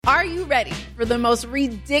Are you ready for the most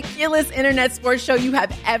ridiculous internet sports show you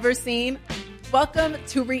have ever seen? Welcome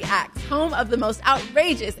to Reacts, home of the most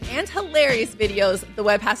outrageous and hilarious videos the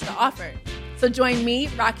web has to offer. So join me,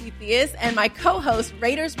 Rocky Theus, and my co-host,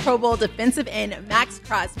 Raiders Pro Bowl defensive end Max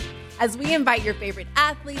Crosby, as we invite your favorite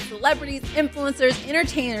athletes, celebrities, influencers,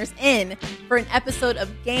 entertainers in for an episode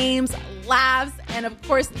of games, laughs, and of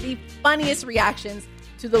course, the funniest reactions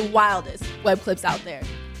to the wildest web clips out there.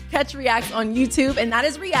 Catch Reacts on YouTube, and that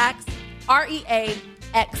is Reacts,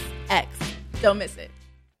 REAXX. Don't miss it.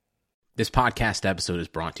 This podcast episode is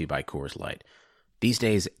brought to you by Coors Light. These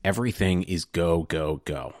days, everything is go, go,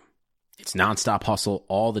 go. It's nonstop hustle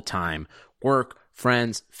all the time. Work,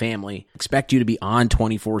 friends, family, expect you to be on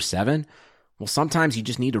 24/7. Well, sometimes you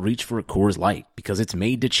just need to reach for a Coors Light because it's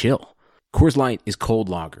made to chill. Coors Light is cold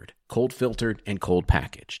lagered, cold filtered, and cold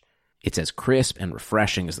packaged. It's as crisp and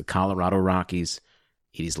refreshing as the Colorado Rockies.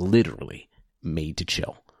 It is literally made to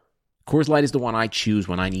chill. Coors Light is the one I choose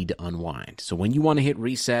when I need to unwind. So when you want to hit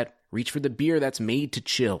reset, reach for the beer that's made to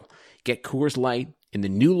chill. Get Coors Light in the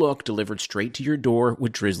new look delivered straight to your door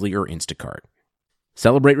with Drizzly or Instacart.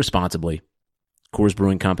 Celebrate responsibly. Coors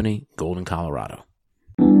Brewing Company, Golden, Colorado.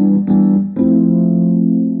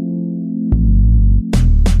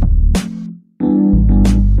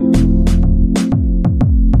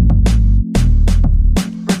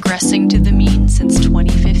 Regressing to the mean since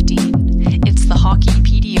 2015, it's the Hockey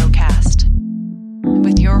PDOcast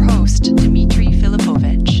with your host, Dmitry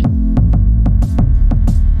Filipovich.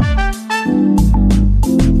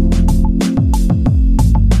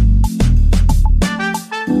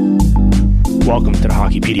 Welcome to the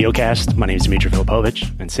Hockey PDOcast. My name is Dmitry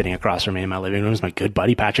Filipovich, and sitting across from me in my living room is my good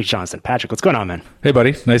buddy Patrick Johnston. Patrick, what's going on, man? Hey,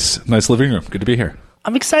 buddy. Nice living room. Good to be here.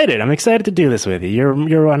 I'm excited. I'm excited to do this with you. You're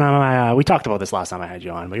one of my. We talked about this last time I had you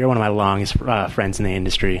on, but you're one of my longest friends in the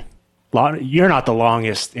industry. You're not the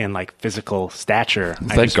longest in like physical stature.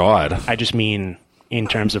 Thank God. I just mean in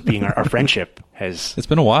terms of being our friendship has. It's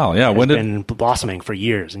been a while. Yeah. Been blossoming for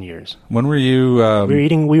years and years. When were you?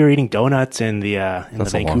 We were eating donuts in the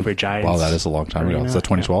Vancouver Giants. Wow, that is a long time ago. Is that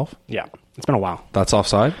 2012? Yeah, it's been a while. That's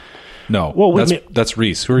offside. No. Well, that's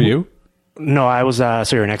Reese. Who are you? No, I was. So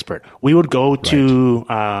you're an expert. We would go to.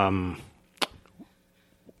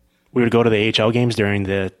 We would go to the AHL games during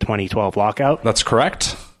the 2012 lockout. That's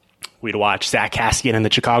correct. We'd watch Zach Kassian and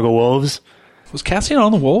the Chicago Wolves. Was Kassian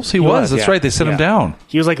on the Wolves? He was. That's right. They sent him down.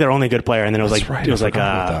 He was like their only good player, and then it was That's like right. it was like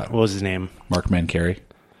what was his name? Mark Mancari.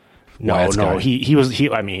 No, Wyatt's guy. he was.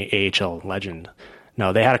 I mean, AHL legend.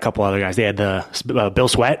 No, they had a couple other guys. They had the Bill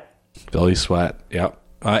Sweat. Billy Sweat. Yep.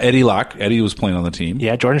 Eddie Luck. Eddie was playing on the team.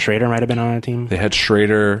 Yeah, Jordan Schrader might have been on the team. They had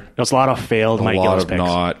Schrader. There was a lot of failed Mike Gillis picks.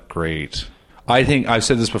 Not great. I think I've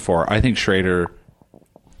said this before. I think Schrader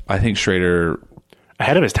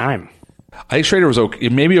ahead of his time. I think Schrader was okay,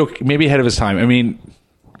 maybe ahead of his time. I mean,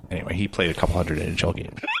 anyway, he played a couple hundred NHL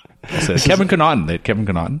games. Kevin Connaughton. They had Kevin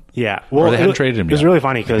Connaughton. Yeah, well, or they hadn't traded him yet. It was really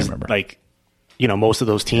funny because, like, most of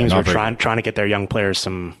those teams were trying to get their young players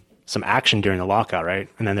some action during the lockout, right?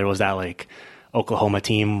 And then there was that like Oklahoma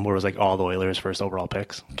team where it was like all the Oilers' first overall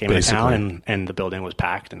picks came into town, and the building was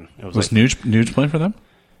packed, and it was Nuge playing for them,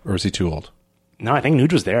 or is he too old? No, I think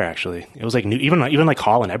Nuge was there actually. It was like even like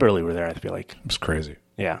Hall and Eberle were there. I feel like it was crazy.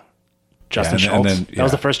 Yeah. Justin Schultz. That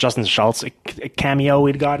was the first Justin Schultz cameo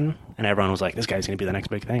we'd gotten, and everyone was like, "This guy's going to be the next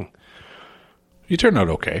big thing." He turned out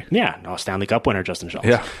okay. Yeah, no, Stanley Cup winner Justin Schultz.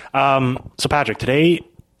 Yeah. So Patrick, today,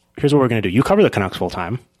 here's what we're going to do. You cover the Canucks full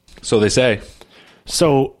time. So they say.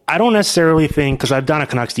 So I don't necessarily think, because I've done a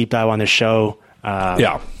Canucks deep dive on this show.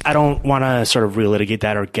 I don't want to sort of relitigate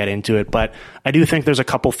that or get into it, but I do think there's a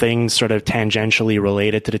couple things sort of tangentially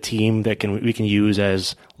related to the team that we can use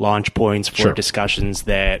as launch points for discussions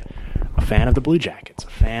that a fan of the Blue Jackets, a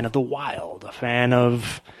fan of the Wild, a fan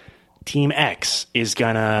of Team X is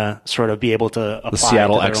going to sort of be able to apply the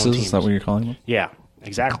Seattle to their X's, own teams. is that what you're calling them? Yeah,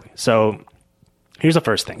 exactly. So here's the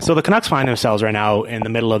first thing. So the Canucks find themselves right now in the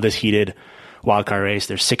middle of this heated wildcard race.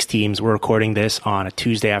 There's 6 teams. We're recording this on a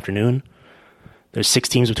Tuesday afternoon. There's 6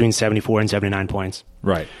 teams between 74 and 79 points.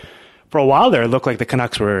 Right. For a while there, it looked like the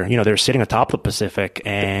Canucks were, they were sitting atop the Pacific,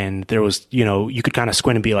 and there was, you could kind of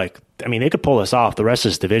squint and be like, I mean, they could pull this off. The rest of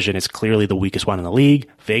this division is clearly the weakest one in the league.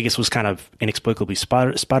 Vegas was kind of inexplicably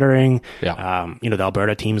sputtering. Yeah. The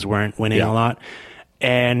Alberta teams weren't winning a lot.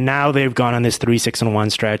 And now they've gone on this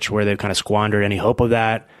 3-6-1 stretch where they've kind of squandered any hope of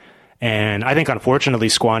that. And I think, unfortunately,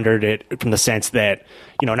 squandered it from the sense that,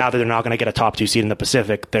 now that they're not going to get a top 2 seed in the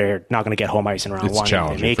Pacific, they're not going to get home ice in round 1 if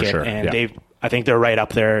they make it. Sure. And I think they're right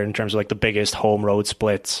up there in terms of like the biggest home road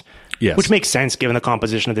splits Yes. Which makes sense given the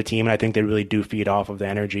composition of the team, and I think they really do feed off of the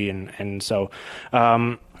energy, and so...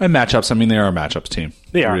 and matchups, I mean, they are a matchups team.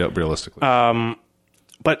 They are. Realistically.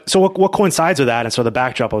 But so what coincides with that, and so the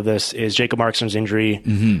backdrop of this is Jacob Markstrom's injury.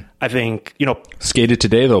 Mm-hmm. I think, skated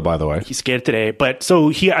today, though, by the way. He skated today. But so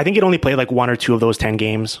I think he'd only played like 1 or 2 of those 10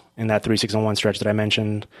 games in that 3-6-1 stretch that I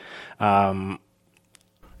mentioned. Yeah,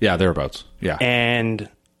 thereabouts. Yeah. And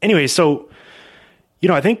anyway, so,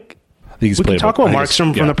 I think we can talk about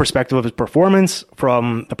Markstrom from the perspective of his performance,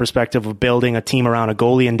 from the perspective of building a team around a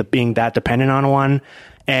goalie and being that dependent on one,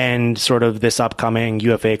 and sort of this upcoming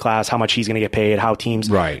UFA class, how much he's going to get paid, how teams...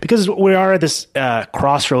 Right. Because we are at this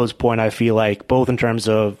crossroads point, I feel like, both in terms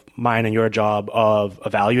of mine and your job of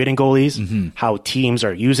evaluating goalies, how teams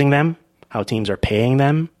are using them, how teams are paying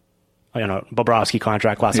them. Bobrovsky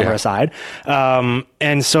contract last summer aside.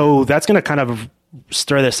 And so that's going to kind of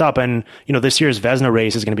stir this up. And, this year's Vezina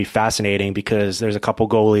race is going to be fascinating because there's a couple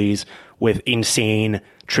goalies with insane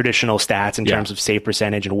traditional stats in terms of save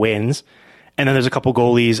percentage and wins. And then there's a couple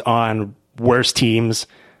goalies on worse teams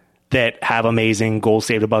that have amazing goals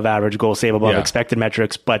saved above average, goals saved above expected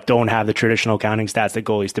metrics, but don't have the traditional counting stats that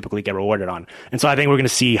goalies typically get rewarded on. And so I think we're going to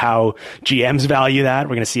see how GMs value that.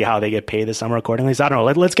 We're going to see how they get paid this summer accordingly. So I don't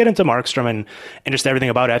know. Let's get into Markstrom and just everything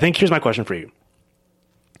about it. I think here's my question for you.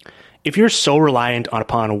 If you're so reliant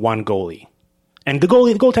upon one goalie, and the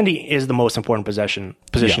goaltending is the most important position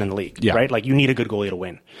in the league, right? Like, you need a good goalie to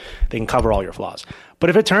win. They can cover all your flaws. But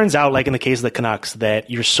if it turns out, like in the case of the Canucks, that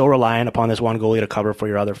you're so reliant upon this one goalie to cover for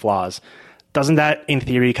your other flaws, doesn't that, in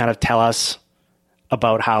theory, kind of tell us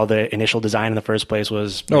about how the initial design in the first place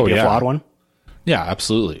was maybe a flawed one? Yeah,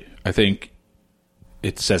 absolutely. I think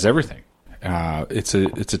it says everything. It's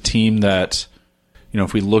a team that,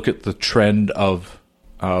 if we look at the trend of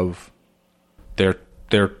their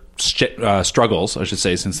struggles, I should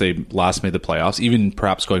say, since they last made the playoffs, even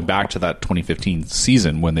perhaps going back to that 2015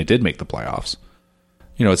 season when they did make the playoffs.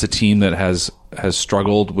 It's a team that has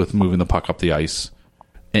struggled with moving the puck up the ice,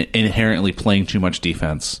 inherently playing too much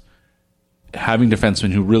defense, having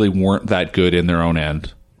defensemen who really weren't that good in their own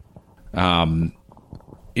end. A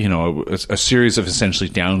series of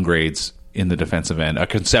essentially downgrades in the defensive end, a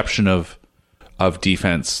conception of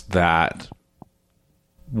defense that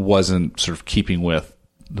wasn't sort of keeping with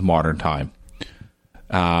the modern time.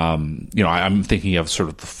 I'm thinking of sort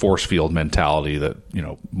of the force field mentality that,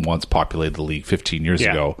 once populated the league 15 years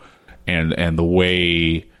ago. And the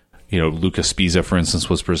way, Lucas Spiza, for instance,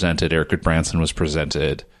 was presented, Erik Goodbranson was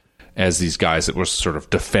presented as these guys that were sort of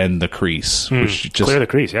defend the crease. Which just, clear the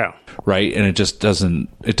crease, yeah. Right? And it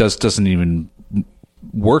doesn't even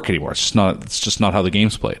work anymore. It's just not how the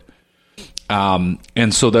game's played.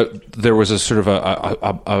 And so that there was a sort of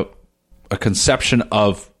a conception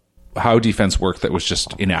of how defense worked that was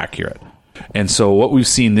just inaccurate. And so what we've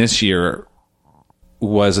seen this year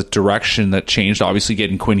was a direction that changed. Obviously,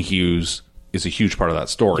 getting Quinn Hughes is a huge part of that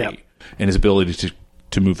story, and his ability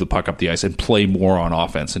to move the puck up the ice and play more on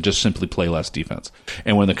offense and just simply play less defense.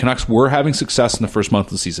 And when the Canucks were having success in the first month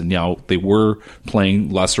of the season, they were playing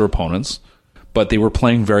lesser opponents, but they were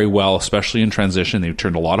playing very well, especially in transition. They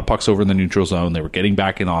turned a lot of pucks over in the neutral zone. They were getting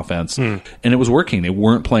back in offense, and it was working. They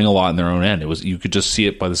weren't playing a lot in their own end. You could just see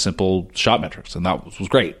it by the simple shot metrics, and that was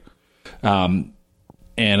great. And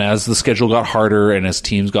as the schedule got harder, and as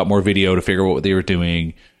teams got more video to figure out what they were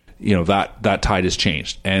doing, that tide has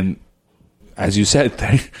changed. And as you said,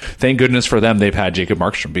 thank goodness for them, they've had Jacob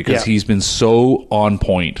Markstrom, because he's been so on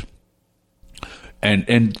point.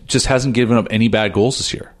 And just hasn't given up any bad goals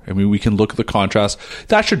this year. I mean, we can look at the contrast.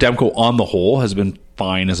 Thatcher Demko, on the whole, has been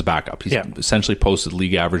fine as a backup. He's essentially posted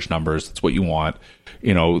league average numbers. That's what you want.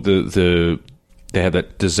 They had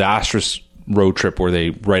that disastrous road trip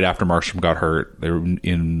where right after Markstrom got hurt, they were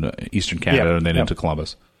in Eastern Canada and then into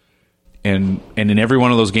Columbus. And in every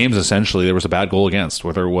one of those games, essentially, there was a bad goal against,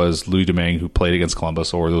 whether it was Louis Domingue, who played against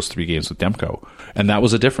Columbus, or those 3 games with Demko. And that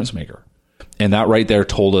was a difference maker. And that right there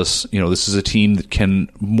told us, this is a team that can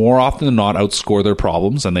more often than not outscore their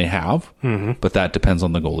problems, and they have. But that depends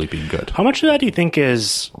on the goalie being good. How much of that do you think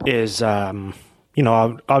is obviously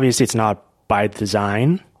it's not by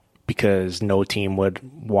design, because no team would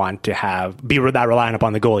want to be that reliant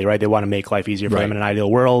upon the goalie, right? They want to make life easier for them in an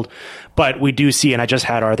ideal world. But we do see, and I just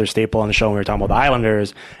had Arthur Staple on the show when we were talking about the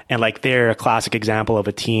Islanders, and they're a classic example of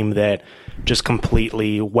a team that just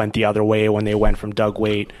completely went the other way when they went from Doug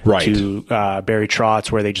Weight to Barry Trotz,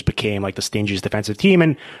 where they just became the stingiest defensive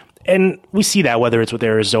team. And we see that whether it's with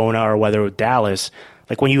Arizona or whether with Dallas,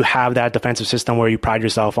 when you have that defensive system where you pride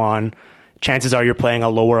yourself on chances are you're playing a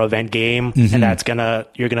lower event game, and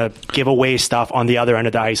you're gonna give away stuff on the other end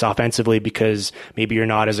of the ice offensively because maybe you're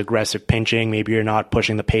not as aggressive pinching, maybe you're not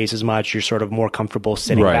pushing the pace as much, you're sort of more comfortable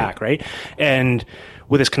sitting back, right? And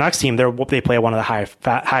with this Canucks team, they play one of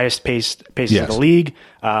the highest paces of the league.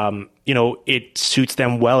 It suits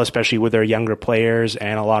them well, especially with their younger players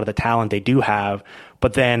and a lot of the talent they do have.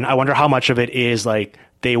 But then I wonder how much of it is like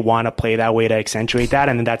they want to play that way to accentuate that,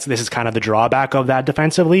 and this is kind of the drawback of that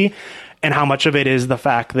defensively. And how much of it is the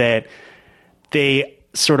fact that they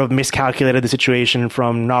sort of miscalculated the situation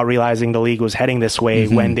from not realizing the league was heading this way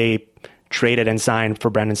when they traded and signed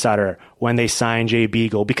for Brendan Sutter, when they signed Jay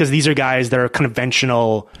Beagle, because these are guys that are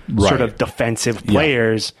conventional sort of defensive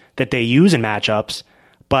players that they use in matchups.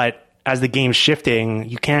 But as the game's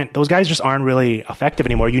shifting, those guys just aren't really effective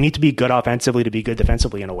anymore. You need to be good offensively to be good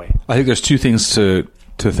defensively in a way. I think there's two things to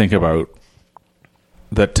think about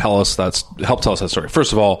that help tell us that story.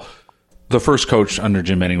 First of all, the first coach under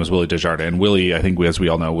Jim Benning was Willie Desjardins, and Willie, I think, as we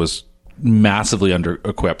all know, was massively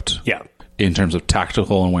under-equipped in terms of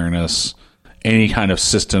tactical awareness, any kind of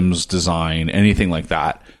systems design, anything like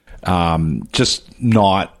that. Just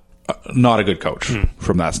not a good coach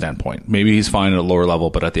from that standpoint. Maybe he's fine at a lower level,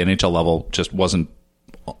 but at the NHL level, couldn't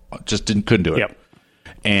do it. Yep.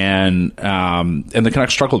 And the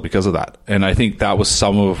Canucks struggled because of that. And I think that was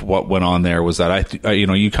some of what went on there was that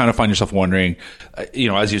you kind of find yourself wondering,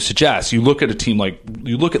 as you suggest, you look at a team like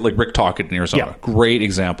Rick Tocchet in Arizona, great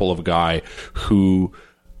example of a guy who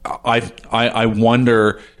I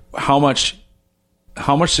wonder how much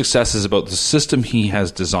success is about the system he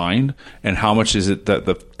has designed and how much is it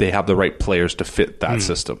that they have the right players to fit that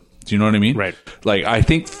system. Do you know what I mean? Right. Like, I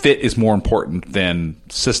think fit is more important than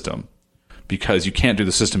system, because you can't do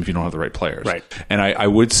the system if you don't have the right players. Right. And I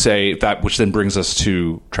would say that, which then brings us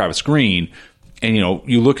to Travis Green. And,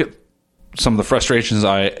 you look at some of the frustrations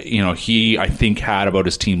I think had about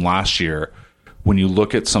his team last year. When you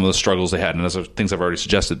look at some of the struggles they had, and those are things I've already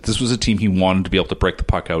suggested, this was a team he wanted to be able to break the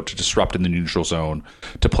puck out, to disrupt in the neutral zone,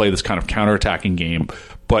 to play this kind of counterattacking game,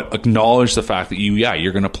 but acknowledge the fact that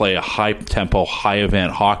you're going to play a high-tempo,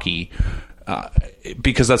 high-event hockey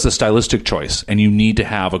because that's a stylistic choice, and you need to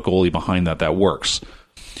have a goalie behind that works.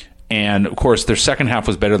 And, of course, their second half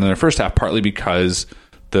was better than their first half, partly because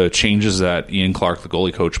the changes that Ian Clark, the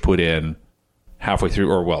goalie coach, put in halfway through,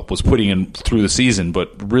 was putting in through the season,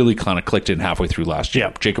 but really kind of clicked in halfway through last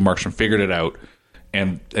year. Jacob Markstrom figured it out,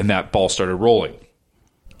 and that ball started rolling.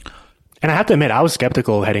 And I have to admit, I was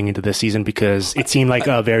skeptical heading into this season because it seemed like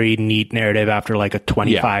a very neat narrative after like a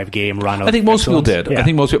 25-game run. I think most people did. Yeah. I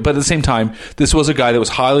think most people, but at the same time, this was a guy that was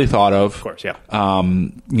highly thought of. Of course, yeah. I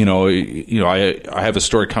have a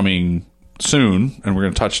story coming soon, and we're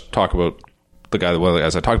going to talk about the guy that,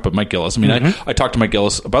 as I talked about Mike Gillis. I mean, I talked to Mike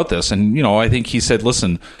Gillis about this, and I think he said,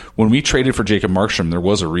 "Listen, when we traded for Jacob Markstrom, there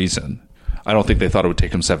was a reason." I don't think they thought it would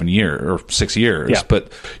take him 7 years or 6 years,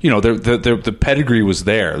 but the pedigree was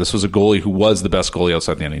there. This was a goalie who was the best goalie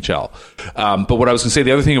outside the NHL. But what I was going to say,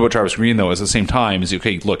 the other thing about Travis Green, though, is at the same time is,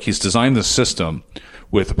 okay, look, he's designed this system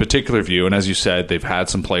with a particular view, and as you said, they've had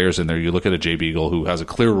some players in there. You look at a Jay Beagle who has a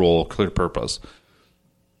clear role, clear purpose.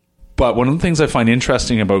 But one of the things I find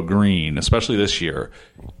interesting about Green, especially this year,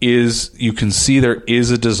 is you can see there is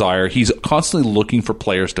a desire. He's constantly looking for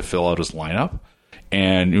players to fill out his lineup.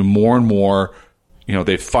 And more,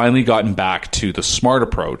 they've finally gotten back to the smart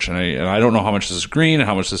approach. And I don't know how much this is Green and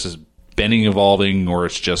how much this is Benning evolving, or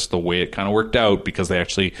it's just the way it kind of worked out because they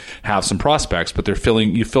actually have some prospects, but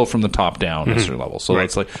you fill from the top down at a certain level. So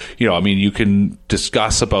that's like, you can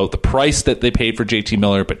discuss about the price that they paid for JT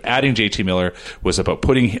Miller, but adding JT Miller was about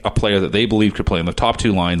putting a player that they believed could play in the top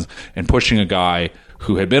two lines and pushing a guy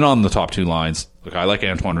who had been on the top two lines, a guy like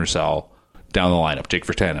Antoine Roussel, down the lineup, Jake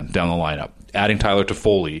Virtanen down the lineup. Adding Tyler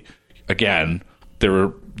Toffoli, again, there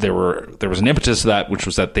was an impetus to that, which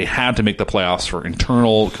was that they had to make the playoffs for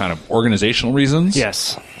internal kind of organizational reasons.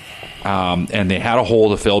 Yes. And they had a hole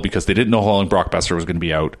to fill because they didn't know how long Brock Besser was going to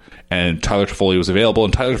be out, and Tyler Toffoli was available,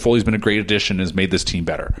 and Tyler Toffoli's been a great addition and has made this team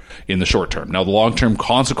better in the short term. Now, the long-term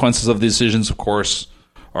consequences of the decisions, of course,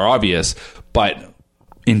 are obvious, but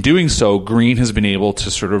in doing so, Green has been able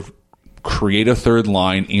to sort of create a third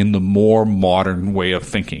line in the more modern way of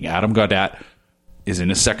thinking. Adam Gaudette is in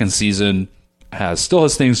his second season, still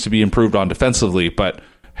has things to be improved on defensively, but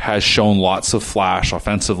has shown lots of flash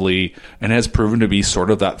offensively and has proven to be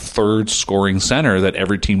sort of that third scoring center that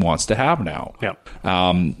every team wants to have now. Yeah.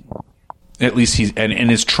 At least he's and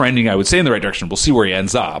is trending, I would say, in the right direction. We'll see where he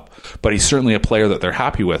ends up, but he's certainly a player that they're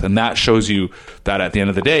happy with, and that shows you that at the end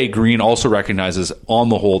of the day, Green also recognizes on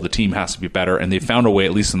the whole the team has to be better, and they found a way,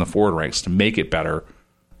 at least in the forward ranks, to make it better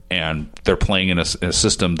and they're playing in a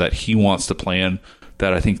system that he wants to play in,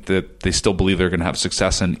 that I think that they still believe they're going to have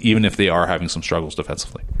success in, even if they are having some struggles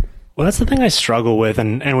defensively. Well, that's the thing I struggle with,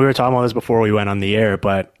 and we were talking about this before we went on the air,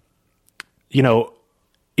 but, you know,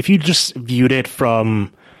 if you just viewed it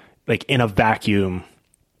from, like, in a vacuum,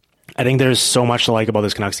 I think there's so much to like about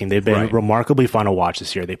this Canucks team. They've been remarkably fun to watch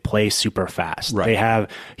this year. They play super fast. Right. They have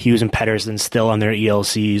Hughes and Pettersson still on their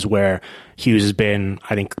ELCs, where Hughes has been,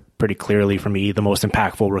 I think, pretty clearly for me, the most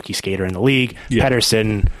impactful rookie skater in the league. Yeah.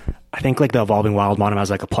 Pettersson, I think like the Evolving Wild model has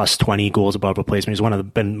like a plus 20 goals above replacement. He's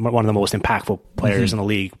been one of the most impactful players in the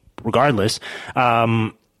league, regardless.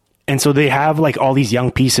 And so they have like all these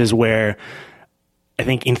young pieces where I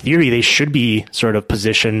think in theory they should be sort of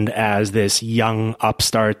positioned as this young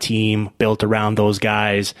upstart team built around those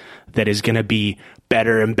guys that is going to be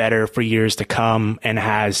better and better for years to come and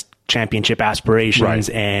has championship aspirations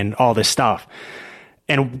and all this stuff.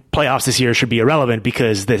 And playoffs this year should be irrelevant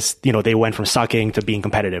because this, you know, they went from sucking to being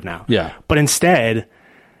competitive now. Yeah. But instead,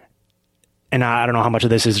 and I don't know how much of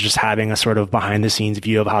this is just having a sort of behind the scenes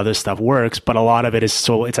view of how this stuff works, but a lot of it is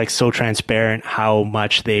it's like so transparent how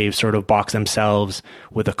much they've sort of boxed themselves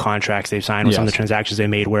with the contracts they've signed, with some of the transactions they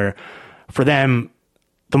made, where for them,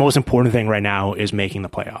 the most important thing right now is making the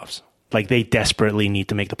playoffs. Like, they desperately need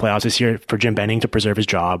to make the playoffs this year for Jim Benning to preserve his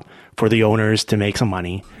job, for the owners to make some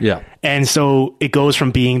money. Yeah. And so it goes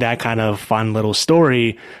from being that kind of fun little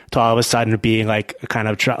story to all of a sudden being like a kind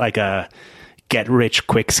of like a get rich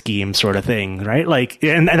quick scheme sort of thing, right? Like,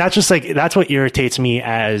 and that's just like, that's what irritates me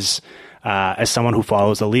as someone who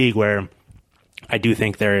follows the league, where I do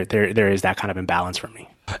think there is that kind of imbalance for me.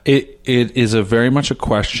 It is a very much a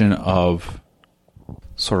question of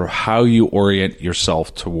sort of how you orient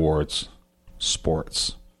yourself towards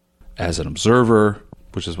sports as an observer,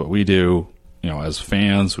 which is what we do, you know, as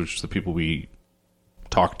fans, which is the people we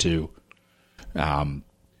talk to.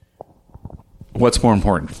 What's more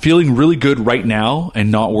important, feeling really good right now and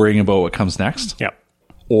not worrying about what comes next? Yep.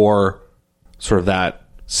 Or sort of that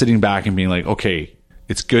sitting back and being like, okay,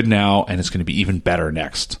 it's good now and it's going to be even better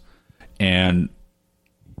next. And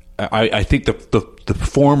I think the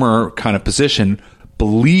former kind of position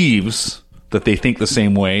believes that they think the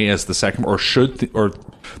same way as the second, or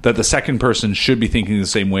that the second person should be thinking the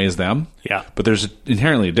same way as them. Yeah. But there's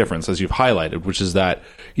inherently a difference, as you've highlighted, which is that,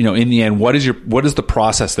 you know, in the end, what is the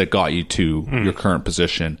process that got you to your current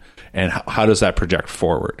position, and how does that project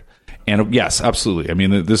forward? And yes, absolutely. I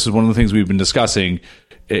mean, this is one of the things we've been discussing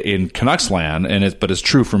in Canucks land, but it's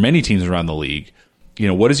true for many teams around the league. You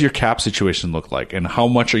know, what does your cap situation look like, and how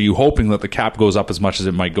much are you hoping that the cap goes up as much as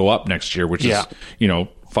it might go up next year, which is, you know,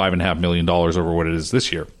 $5.5 million over what it is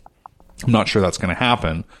this year. I'm not sure that's going to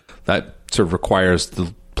happen. That sort of requires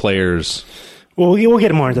the players. Well, we'll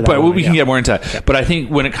get more into that. But we can get more into that. Yeah. But I think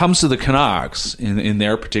when it comes to the Canucks, in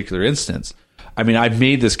their particular instance, I mean, I've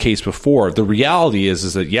made this case before. The reality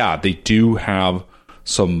is that, yeah, they do have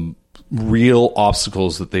some real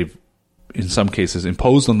obstacles that they've, in some cases,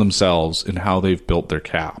 imposed on themselves in how they've built their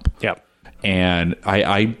cap. Yep. And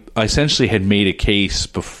I essentially had made a case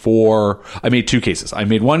before. I made two cases. I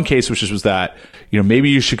made one case, which was that, you know, maybe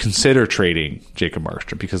you should consider trading Jacob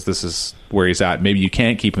Markstrom because this is where he's at. Maybe you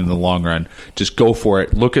can't keep him in the long run. Just go for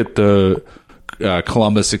it. Look at the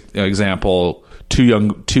Columbus example. Two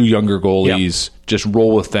younger goalies. Yep. Just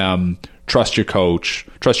roll with them. Trust your coach.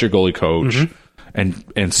 Trust your goalie coach.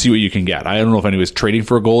 And see what you can get. I don't know if anybody's trading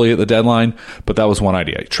for a goalie at the deadline, but that was one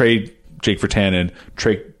idea. Trade Jake Virtanen,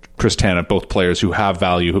 trade Chris Tanev, both players who have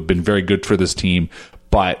value, who've been very good for this team,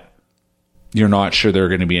 but you're not sure they're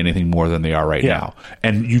going to be anything more than they are right now.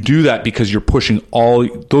 And you do that because you're pushing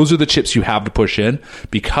those are the chips you have to push in,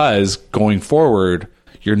 because going forward,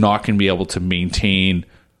 you're not going to be able to maintain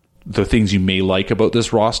the things you may like about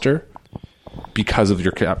this roster because of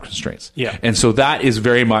your cap constraints. Yeah. And so that is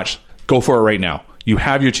very much go for it right now. You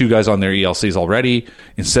have your two guys on their ELCs already.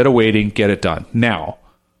 Instead of waiting, get it done. Now,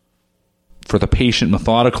 for the patient,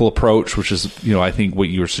 methodical approach, which is, you know, I think what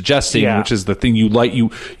you were suggesting, which is the thing you like, you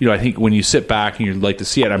know, I think when you sit back and you'd like to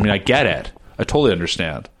see it, I mean, I get it. I totally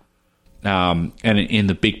understand. And in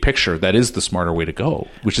the big picture, that is the smarter way to go,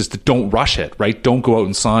 which is to don't rush it, right? Don't go out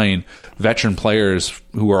and sign veteran players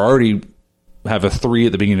who are already have a 3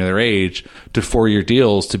 at the beginning of their age to 4-year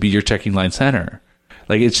deals to be your checking line center.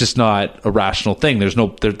 Like, it's just not a rational thing.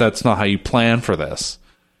 That's not how you plan for this.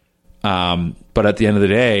 But at the end of the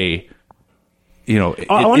day, you know,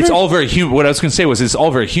 it's all very human. What I was going to say was it's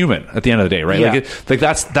all very human at the end of the day, right? Yeah. Like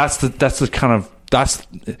that's the kind of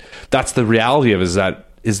that's the reality of it,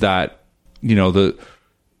 is that you know,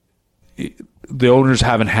 the owners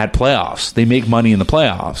haven't had playoffs. They make money in the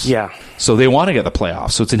playoffs. Yeah. So they want to get the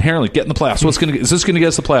playoffs. So it's inherently get in the playoffs. Is this going to get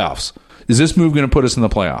us the playoffs? Is this move going to put us in the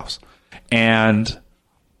playoffs? And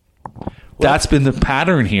that's been the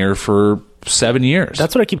pattern here for 7 years.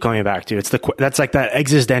 That's what I keep coming back to. That's like that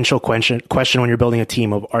existential question when you're building a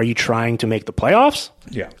team of, are you trying to make the playoffs?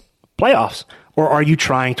 Yeah. Playoffs. Or are you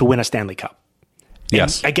trying to win a Stanley Cup? And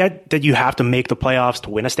yes. I get that you have to make the playoffs to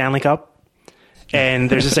win a Stanley Cup. And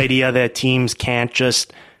there's this idea that teams can't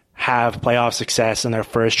just have playoff success in their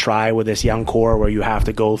first try with this young core where you have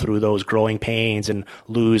to go through those growing pains and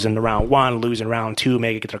lose in the round 1, lose in round 2,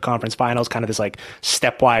 make it to the conference finals, kind of this like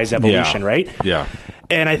stepwise evolution, right? Yeah.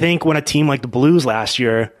 And I think when a team like the Blues last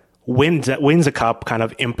year wins a cup kind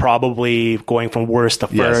of improbably going from worst to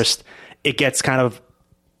first, it gets kind of,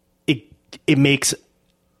 it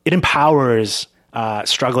empowers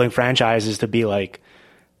struggling franchises to be like,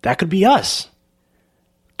 that could be us.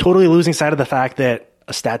 Totally losing sight of the fact that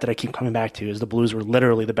a stat that I keep coming back to is the Blues were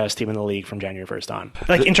literally the best team in the league from January 1st on.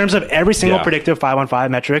 Like in terms of every single predictive 5-on-5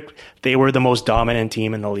 metric, they were the most dominant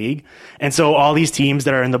team in the league. And so all these teams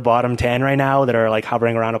that are in the bottom 10 right now that are like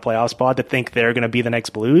hovering around a playoff spot that think they're going to be the next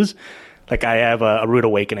Blues, like I have a rude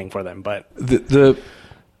awakening for them. But the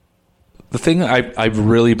thing I've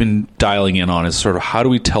really been dialing in on is sort of how do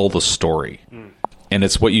we tell the story? And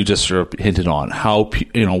it's what you just sort of hinted on. How,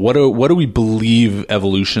 what do we believe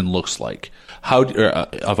evolution looks like? How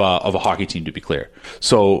of a hockey team, to be clear.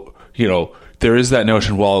 So, there is that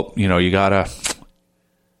notion. Well, you gotta,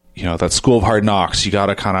 that school of hard knocks. You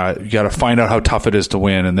gotta find out how tough it is to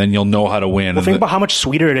win, and then you'll know how to win. Well, think about how much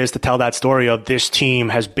sweeter it is to tell that story of this team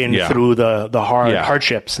has been through the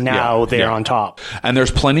hardships. Now they're on top. And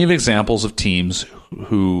there's plenty of examples of teams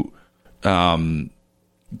who, made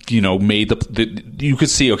you could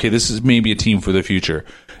see, okay, this is maybe a team for the future.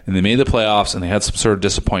 And they made the playoffs and they had some sort of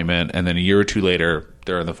disappointment. And then a year or two later,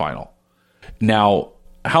 they're in the final. Now,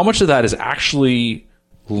 how much of that is actually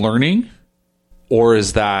learning, or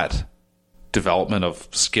is that development of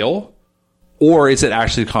skill, or is it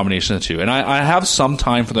actually a combination of the two? And I have some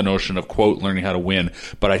time for the notion of, quote, learning how to win,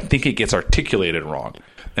 but I think it gets articulated wrong.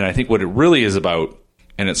 And I think what it really is about,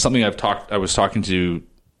 and it's something I was talking to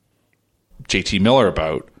JT Miller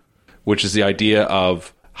about, which is the idea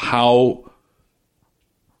of how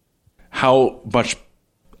much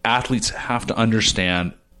athletes have to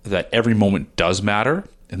understand that every moment does matter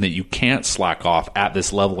and that you can't slack off at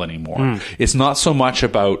this level anymore. It's not so much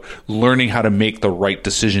about learning how to make the right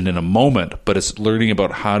decision in a moment, but it's learning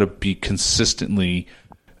about how to be consistently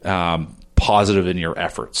positive in your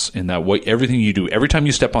efforts, in that everything you do, every time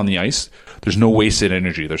you step on the ice, there's no wasted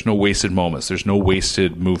energy, there's no wasted moments, there's no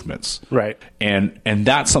wasted movements. Right. And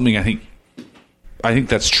that's something I think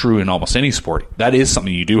that's true in almost any sport. That is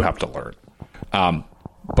something you do have to learn.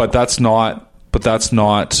 But that's not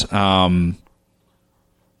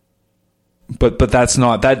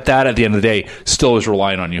that at the end of the day still is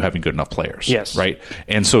relying on you having good enough players. Yes. Right.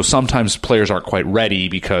 And so sometimes players aren't quite ready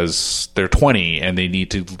because they're 20 and they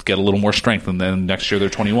need to get a little more strength, and then next year they're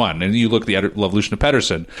 21. And you look at the evolution of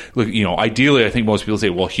Pettersson. Look, ideally I think most people say,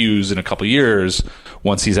 well, Hughes in a couple of years,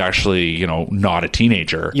 once he's actually, not a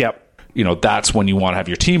teenager. Yep. That's when you want to have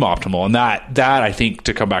your team optimal. And that I think,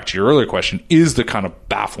 to come back to your earlier question, is the kind of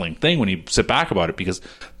baffling thing when you sit back about it, because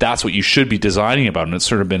that's what you should be designing about. And it's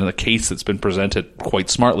sort of been a case that's been presented quite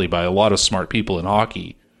smartly by a lot of smart people in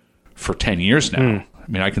hockey for 10 years now. I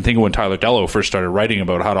mean, I can think of when Tyler Dellow first started writing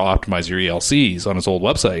about how to optimize your ELCs on his old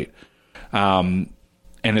website. And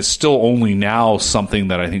it's still only now something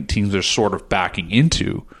that I think teams are sort of backing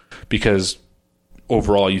into, because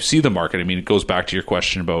overall you see the market. I mean, it goes back to your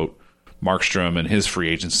question about Markstrom and his free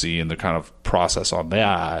agency and the kind of process on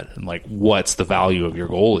that, and like, what's the value of your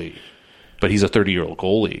goalie? But he's a 30-year-old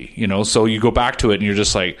goalie, so you go back to it and you're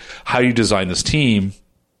just like, how do you design this team?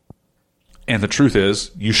 And the truth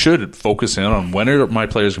is, you should focus in on when are my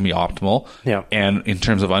players going to be optimal. Yeah. And in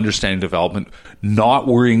terms of understanding development, not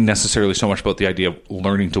worrying necessarily so much about the idea of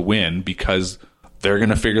learning to win, because they're going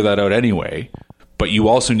to figure that out anyway. But you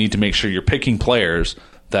also need to make sure you're picking players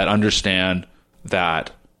that understand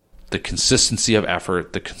that the consistency of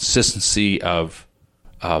effort, the consistency of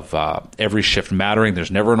every shift mattering.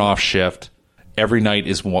 There's never an off shift. Every night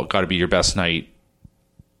is got to be your best night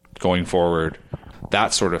going forward.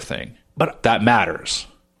 That sort of thing. But that matters.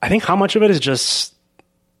 I think how much of it is just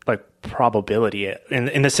like probability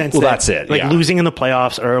in the sense that that's it. Like losing in the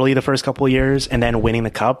playoffs early the first couple of years and then winning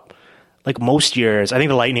the cup. Like most years, I think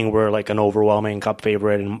the Lightning were like an overwhelming cup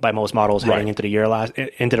favorite, and by most models heading into the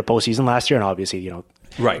postseason last year, and obviously,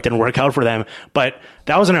 it didn't work out for them. But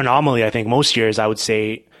that was an anomaly. I think most years, I would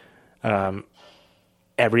say,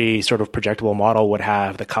 every sort of projectable model would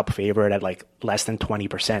have the Cup favorite at like less than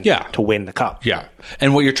 20% to win the Cup. Yeah.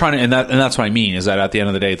 And what you're trying to, and that's what I mean, is that at the end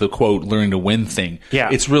of the day, the quote, learning to win thing,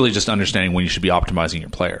 it's really just understanding when you should be optimizing your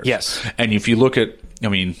players. Yes. And if you look at, I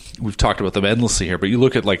mean, we've talked about them endlessly here, but you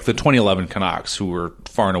look at like the 2011 Canucks, who were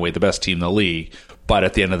far and away the best team in the league, but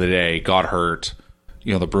at the end of the day got hurt.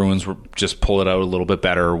 You know, the Bruins were just pull it out a little bit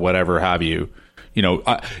better, or whatever have you. You know,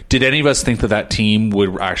 did any of us think that team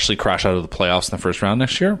would actually crash out of the playoffs in the first round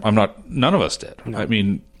next year? None of us did. No. I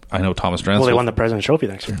mean, I know Thomas Drance. Well, they won the President's Trophy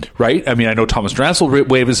next year. Right? I mean, I know Thomas Drance will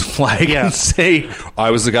wave his flag and say,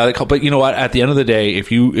 I was the guy that called. But you know what? At the end of the day,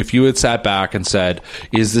 if you had sat back and said,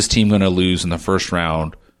 is this team going to lose in the first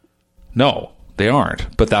round? No, they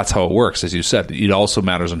aren't. But that's how it works. As you said, it also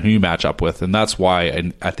matters on who you match up with. And that's why,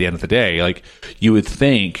 at the end of the day, like, you would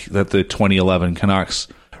think that the 2011 Canucks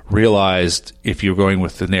realized, if you're going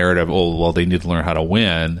with the narrative, oh, well, they need to learn how to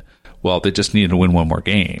win. Well, they just needed to win one more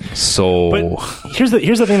game. So but here's the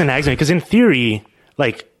thing that nags me, because in theory,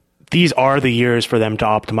 like, these are the years for them to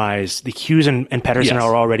optimize. The Hughes and Pettersson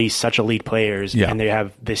are already such elite players, and they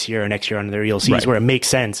have this year or next year under their ELCs where it makes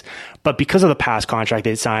sense. But because of the past contract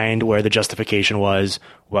they signed, where the justification was,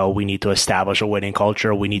 well, we need to establish a winning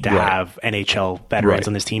culture, we need to have NHL veterans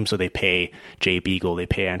on this team, so they pay Jay Beagle, they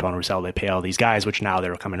pay Antoine Roussel, they pay all these guys, which now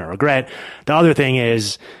they're coming to regret. The other thing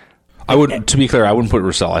is, to be clear, I wouldn't put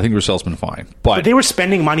Roussel. I think Roussel's been fine, but they were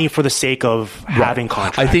spending money for the sake of having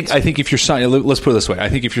contracts. I think if you're signing, let's put it this way: I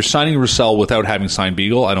think if you're signing Roussel without having signed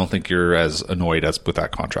Beagle, I don't think you're as annoyed as with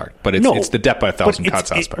that contract. But it's the death by 1,000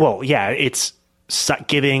 cuts aspect. It's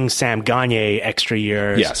giving Sam Gagner extra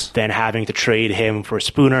years, then having to trade him for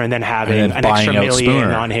Spooner, and then having an extra $1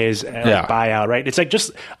 million on his buyout. Right? It's like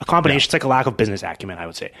just a combination. It's like a lack of business acumen, I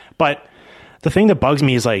would say. But the thing that bugs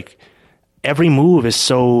me is like, every move is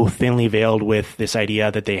so thinly veiled with this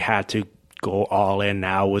idea that they had to go all in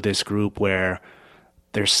now with this group, where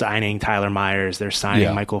they're signing Tyler Myers, they're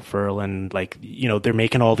signing Michael Ferland, like, you know, they're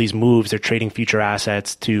making all these moves, they're trading future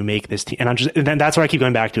assets to make this team. And then that's what I keep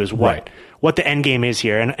going back to, is what the end game is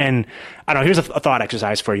here. And I don't know, here's a thought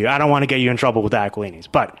exercise for you. I don't want to get you in trouble with the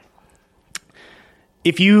Aquilinis, but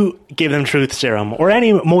if you give them truth serum, or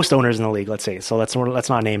most owners in the league, let's say, so let's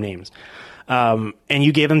not name names, and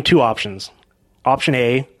you gave them two options. Option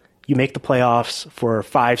A, you make the playoffs for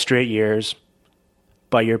 5 straight years,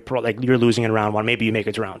 but you're losing in round 1. Maybe you make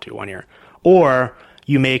it to round 2 one year. Or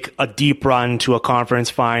you make a deep run to a conference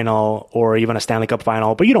final or even a Stanley Cup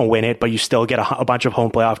final, but you don't win it, but you still get a bunch of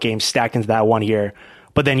home playoff games stacked into that 1 year,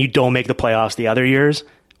 but then you don't make the playoffs the other years.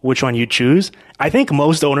 Which one you choose? I think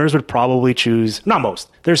most owners would probably choose, not most,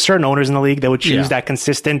 there's certain owners in the league that would choose that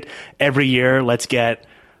consistent every year, let's get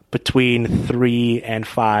between 3 and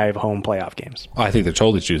 5 home playoff games. I think they're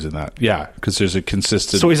totally choosing that. Yeah, because there's a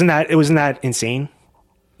consistent. So wasn't that insane?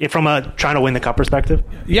 From a trying to win the Cup perspective?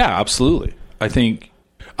 Yeah, absolutely. I think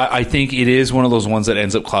it is one of those ones that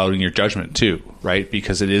ends up clouding your judgment too, right?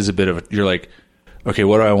 Because it is a bit of you're like, okay,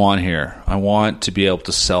 what do I want here? I want to be able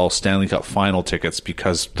to sell Stanley Cup final tickets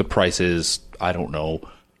because the price is, I don't know,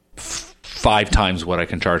 5 times what I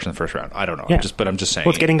can charge in the first round. I don't know. Yeah. I'm just saying.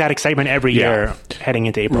 Well, it's getting that excitement every year heading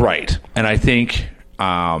into April. Right. And I think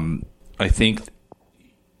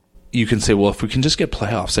you can say, well, if we can just get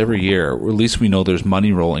playoffs every year, or at least we know there's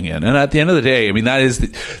money rolling in. And at the end of the day, I mean, that is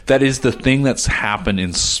the thing that's happened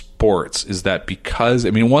in sports, is that because,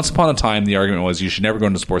 I mean, once upon a time, the argument was you should never go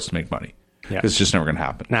into sports to make money. Yeah. It's just never going to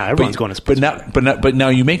happen. Now everyone's going to sports. But now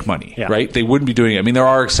you make money, right? They wouldn't be doing it. I mean, there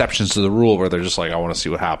are exceptions to the rule where they're just like, I want to see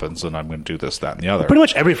what happens, and I'm going to do this, that, and the other. Pretty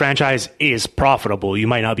much every franchise is profitable. You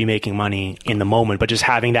might not be making money in the moment, but just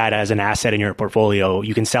having that as an asset in your portfolio,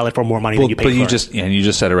 you can sell it for more money than you pay for. But you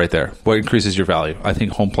just said it right there. What increases your value? I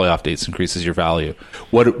think home playoff dates increases your value.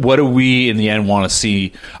 What do we in the end want to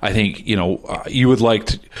see? I think you would like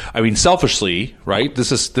to. I mean, selfishly, right?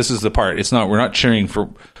 This is the part. It's not. We're not cheering for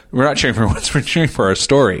once. We're cheering for our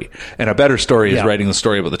story, and a better story is writing the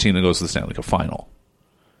story about the team that goes to the Stanley Cup final.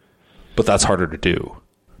 But that's harder to do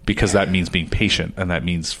because that means being patient, and that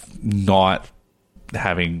means not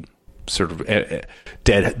having sort of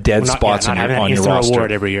dead spots on your roster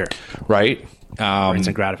reward every year, right?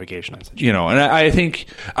 Instant gratification, and I think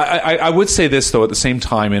I would say this though. At the same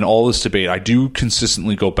time, in all this debate, I do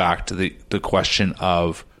consistently go back to the question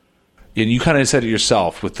of. And you kind of said it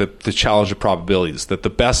yourself with the challenge of probabilities, that the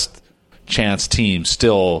best chance team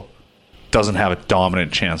still doesn't have a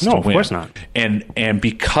dominant chance to win. No, of course not. And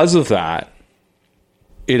because of that,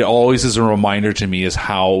 it always is a reminder to me is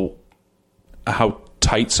how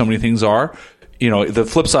tight so many things are. The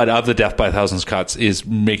flip side of the death by 1,000 cuts is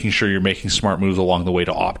making sure you're making smart moves along the way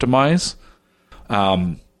to optimize.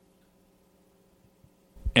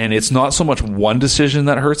 And it's not so much one decision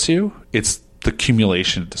that hurts you, it's the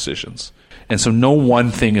accumulation of decisions. And so no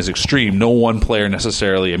one thing is extreme. No one player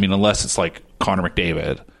necessarily, I mean, unless it's like Connor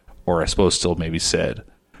McDavid or I suppose still maybe Sid,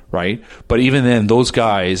 right? But even then, those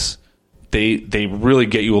guys, they really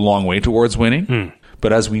get you a long way towards winning.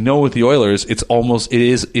 But as we know with the Oilers,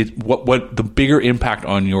 what the bigger impact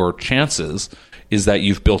on your chances is that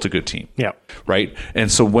you've built a good team. Yeah. Right?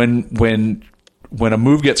 And so when a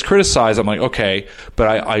move gets criticized, I'm like, okay, but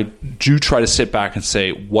I do try to sit back and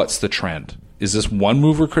say, what's the trend? Is this one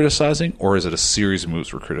move we're criticizing, or is it a series of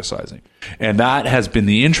moves we're criticizing? And that has been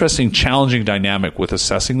the interesting, challenging dynamic with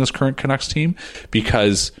assessing this current Canucks team,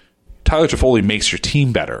 because Tyler Toffoli makes your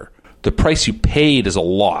team better. The price you paid is a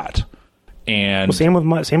lot. And same with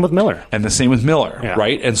Miller. And the same with Miller,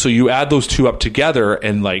 right? And so you add those two up together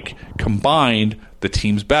and like combined, the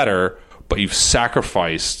team's better, but you've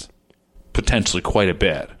sacrificed potentially quite a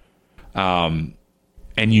bit.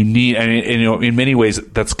 And you need, and you know, in many ways,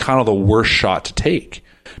 that's kind of the worst shot to take,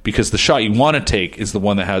 because the shot you want to take is the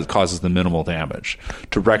one that causes the minimal damage.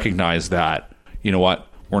 To recognize that, you know what,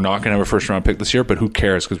 we're not going to have a first round pick this year, but who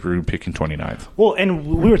cares, because we're picking 29th. Well, and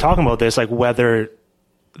we were talking about this, like whether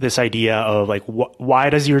this idea of like, why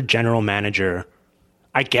does your general manager,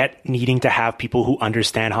 I get needing to have people who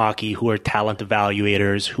understand hockey, who are talent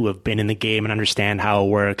evaluators, who have been in the game and understand how it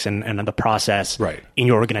works and the process in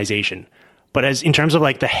your organization. But as in terms of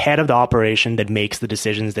like the head of the operation that makes the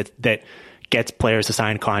decisions, that gets players to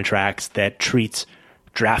sign contracts, that treats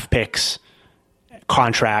draft picks,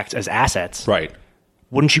 contracts as assets. Right.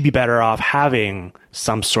 Wouldn't you be better off having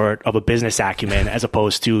some sort of a business acumen as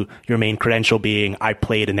opposed to your main credential being, I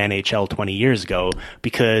played in NHL 20 years ago?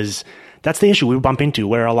 Because that's the issue we bump into,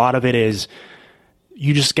 where a lot of it is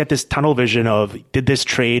you just get this tunnel vision of, did this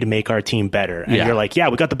trade make our team better? And you're like, yeah,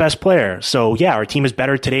 we got the best player. So yeah, our team is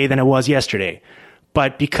better today than it was yesterday.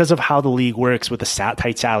 But because of how the league works with a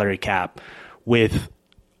tight salary cap, with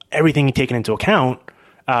everything taken into account,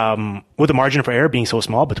 with the margin for error being so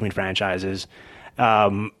small between franchises,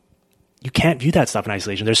 you can't view that stuff in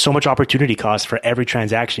isolation. There's so much opportunity cost for every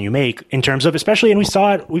transaction you make, in terms of, especially, and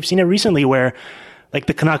we've seen it recently, where like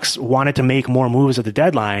the Canucks wanted to make more moves at the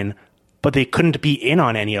deadline, but they couldn't be in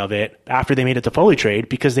on any of it after they made a Toffoli trade,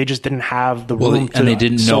 because they just didn't have the room to they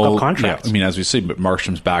didn't soak know up contracts. Yeah, I mean, as we see, but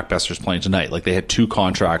Markstrom's back, Besser's playing tonight. Like, they had two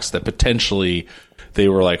contracts that potentially they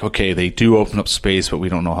were like, okay, they do open up space, but we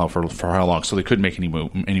don't know how for how long, so they couldn't make any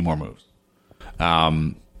more moves.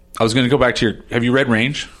 I was going to go back to have you read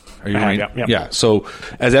Range? Are you right? Yeah. So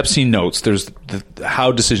as Epstein notes, there's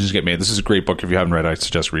how decisions get made. This is a great book. If you haven't read it, I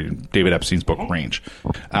suggest reading David Epstein's book, Range.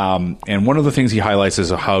 And one of the things he highlights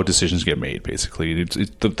is how decisions get made, basically.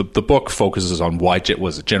 The book focuses on why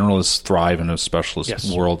generalists thrive in a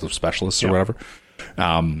specialist world of specialists or whatever.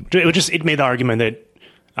 It made the argument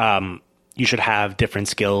that you should have different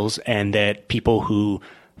skills, and that people who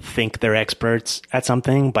think they're experts at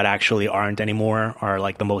something but actually aren't anymore are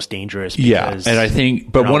like the most dangerous. And I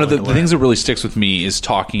think, but one of the things that really sticks with me is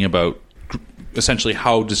talking about essentially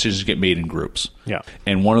how decisions get made in groups. Yeah.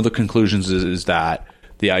 And one of the conclusions is that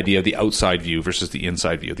the idea of the outside view versus the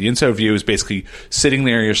inside view. The inside view is basically sitting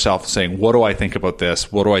there yourself saying, what do I think about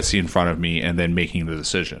this? What do I see in front of me? And then making the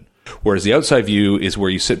decision. Whereas the outside view is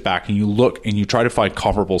where you sit back and you look and you try to find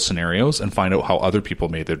comparable scenarios and find out how other people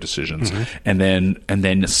made their decisions, and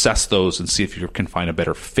then assess those and see if you can find a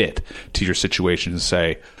better fit to your situation and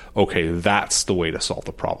say, okay, that's the way to solve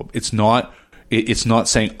the problem. It's not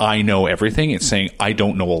saying I know everything. It's saying I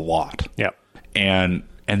don't know a lot. Yeah. And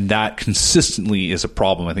that consistently is a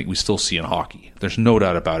problem I think we still see in hockey. There's no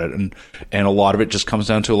doubt about it. And a lot of it just comes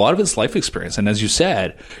down to a lot of it's life experience. And as you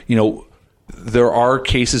said, you know, there are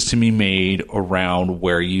cases to be made around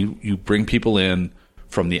where you bring people in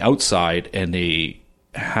from the outside and they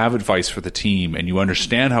have advice for the team and you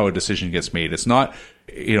understand how a decision gets made. It's not,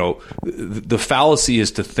 you know, the fallacy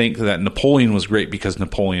is to think that Napoleon was great because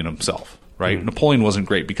Napoleon himself, right? Napoleon wasn't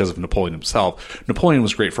great because of Napoleon himself. Napoleon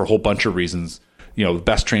was great for a whole bunch of reasons. You know, the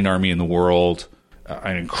best trained army in the world,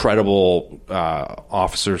 an incredible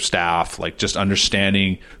officer staff, like just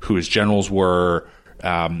understanding who his generals were,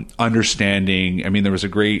 understanding. I mean, there was a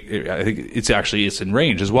great, I think it's in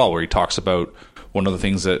Range as well, where he talks about one of the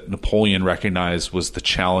things that Napoleon recognized was the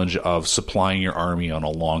challenge of supplying your army on a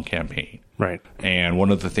long campaign. Right. And one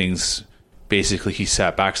of the things, basically, he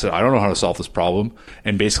sat back and said, I don't know how to solve this problem.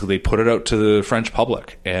 And basically, they put it out to the French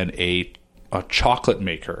public. And a chocolate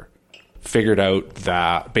maker figured out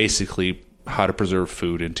that basically how to preserve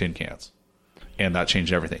food in tin cans. And that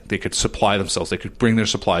changed everything. They could supply themselves. They could bring their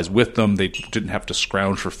supplies with them. They didn't have to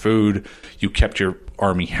scrounge for food. You kept your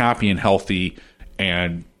army happy and healthy,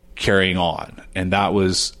 and carrying on. And that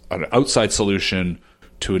was an outside solution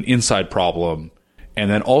to an inside problem. And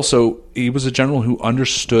then also, he was a general who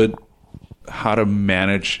understood how to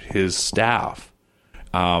manage his staff.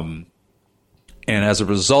 And as a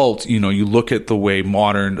result, you look at the way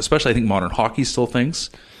especially I think modern hockey still thinks,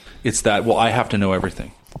 it's that, well, I have to know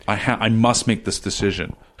everything. I must make this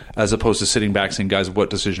decision, as opposed to sitting back saying, guys, what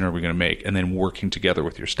decision are we going to make? And then working together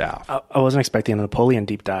with your staff. I wasn't expecting a Napoleon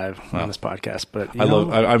deep dive on this podcast, but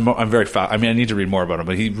I'm very fast. I mean, I need to read more about him,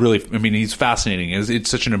 but he's fascinating. It's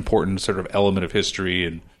such an important sort of element of history.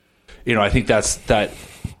 And, I think that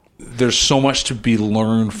there's so much to be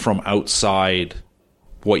learned from outside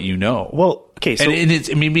what you know. Well, okay, so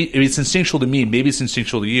it's instinctual to me. Maybe it's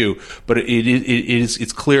instinctual to you, but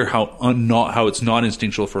it's clear how it's not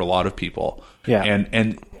instinctual for a lot of people. Yeah,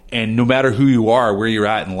 and no matter who you are, where you're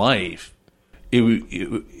at in life,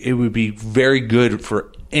 it would be very good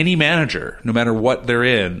for any manager, no matter what they're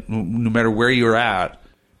in, no matter where you're at,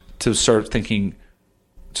 to start thinking,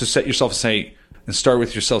 to set yourself and start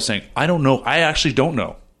with yourself saying, I don't know. I actually don't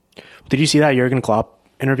know. Did you see that Jurgen Klopp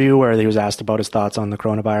interview where he was asked about his thoughts on the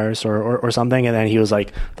coronavirus or something, and then he was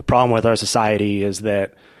like, the problem with our society is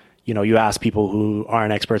that you ask people who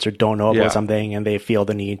aren't experts or don't know about something, and they feel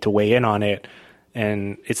the need to weigh in on it.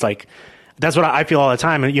 And it's like, that's what I feel all the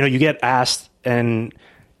time. And you get asked, and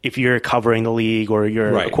if you're covering the league or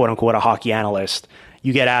you're quote unquote a hockey analyst,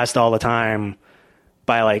 you get asked all the time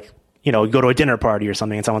by you go to a dinner party or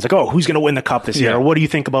something, and someone's like, oh, who's going to win the cup this year? Or what do you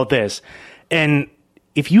think about this? And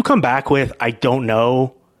if you come back with, I don't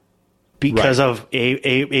know, because of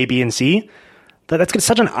A, B, and C, that's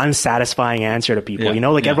such an unsatisfying answer to people.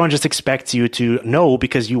 Everyone just expects you to know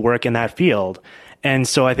because you work in that field. And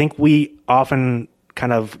so I think we often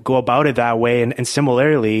kind of go about it that way. And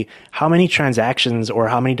similarly, how many transactions or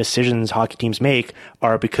how many decisions hockey teams make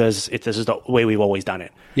are because this is the way we've always done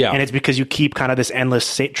it. Yeah. And it's because you keep kind of this endless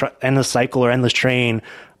cycle or endless train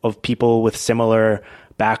of people with similar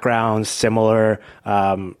backgrounds, similar,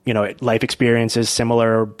 life experiences,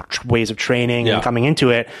 similar ways of training and coming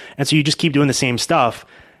into it. And so you just keep doing the same stuff.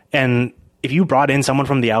 And if you brought in someone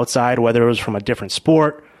from the outside, whether it was from a different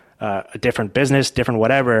sport, a different business, different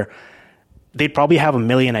whatever, they'd probably have a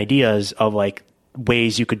million ideas of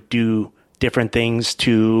ways you could do different things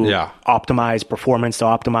to optimize performance,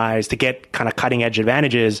 to get kind of cutting edge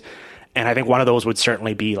advantages. And I think one of those would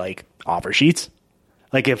certainly be offer sheets.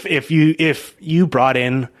 If you brought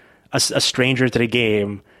in a stranger to the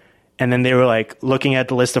game, and then they were looking at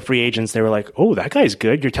the list of free agents, they were like, oh, that guy's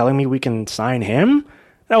good. You're telling me we can sign him?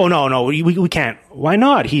 No, we can't. Why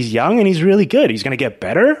not? He's young and he's really good. He's going to get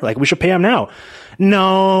better. We should pay him now.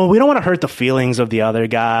 No, we don't want to hurt the feelings of the other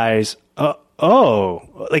guys.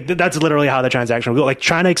 That's literally how the transaction will go.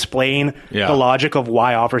 Trying to explain the logic of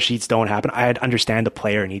why offer sheets don't happen. I understand the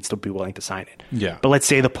player needs to be willing to sign it. Yeah. But let's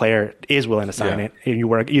say the player is willing to sign it, and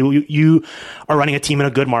you are running a team in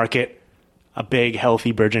a good market, a big,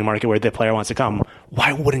 healthy, burgeoning market where the player wants to come.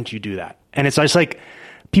 Why wouldn't you do that? And it's just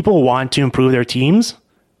people want to improve their teams,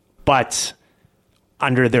 but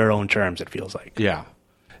under their own terms, it feels like. Yeah.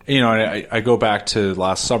 I go back to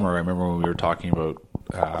last summer. I remember when we were talking about,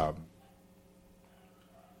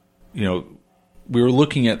 we were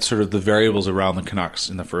looking at sort of the variables around the Canucks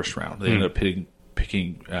in the first round. They ended up picking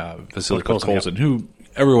Vasily Podkolzin, who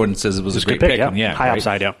everyone says it was a great pick. Yeah. High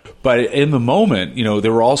upside, yeah. But in the moment,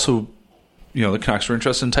 there were also, the Canucks were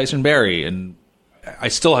interested in Tyson Barrie, and I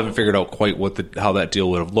still haven't figured out quite how that deal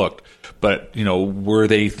would have looked. But, were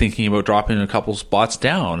they thinking about dropping a couple spots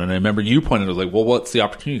down? And I remember you pointed out, well, what's the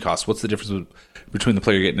opportunity cost? What's the difference between the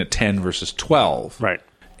player getting a 10 versus 12? Right.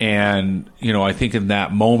 And, I think in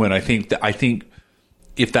that moment, I think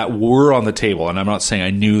if that were on the table, and I'm not saying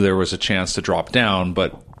I knew there was a chance to drop down,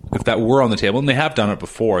 but if that were on the table, and they have done it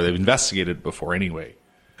before, they've investigated it before anyway.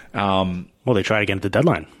 Well, they tried again at the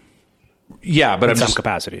deadline. Yeah, but in some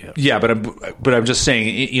capacity. Yeah, but I'm just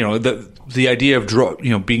saying, the idea of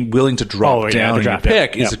being willing to drop down in your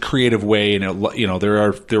pick is a creative way, and there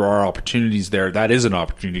are opportunities there. That is an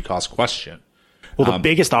opportunity cost question. Well, the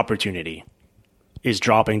biggest opportunity is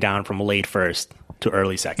dropping down from late first to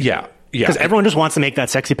early second. Yeah. Because everyone just wants to make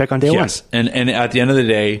that sexy pick on day one. And at the end of the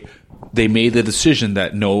day, they made the decision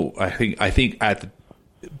that I think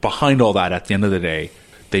behind all that, at the end of the day,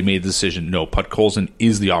 they made the decision, no, Podkolzin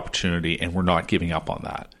is the opportunity, and we're not giving up on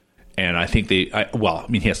that. And I think he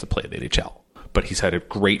has to play the NHL, but he's had a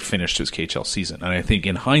great finish to his KHL season. And I think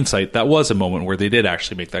in hindsight, that was a moment where they did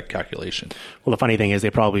actually make that calculation. Well, the funny thing is they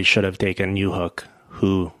probably should have taken Newhook,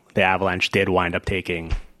 who the Avalanche did wind up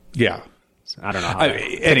taking. Yeah. I don't know how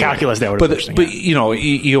the calculus there would have but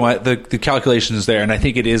the calculation is there, and I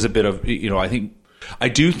think it is a bit of, I think I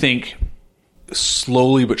do think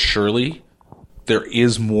slowly but surely there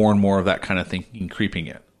is more and more of that kind of thinking creeping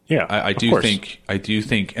in. Yeah, I do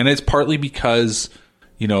think, and it's partly because,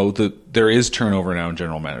 there is turnover now in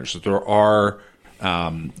general managers. There are,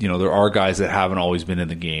 there are guys that haven't always been in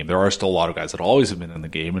the game. There are still a lot of guys that always have been in the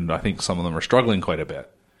game, and I think some of them are struggling quite a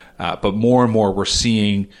bit. But more and more we're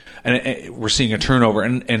seeing a turnover,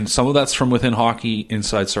 and some of that's from within hockey,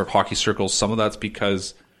 inside sort of hockey circles. Some of that's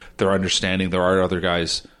because they're understanding there are other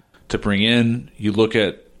guys to bring in. You look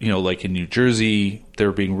at, like in New Jersey,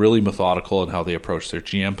 they're being really methodical in how they approach their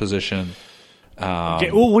GM position. We're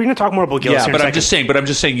going to talk more about Gillis. Yeah, but I'm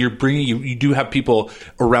just saying, you're bringing you do have people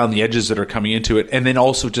around the edges that are coming into it, and then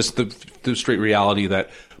also just the straight reality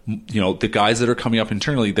that the guys that are coming up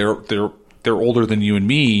internally, they're older than you and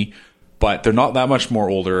me, but they're not that much more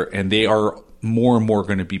older, and they are more and more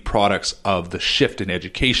going to be products of the shift in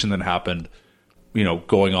education that happened,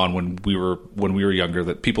 going on when we were younger,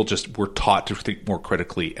 that people just were taught to think more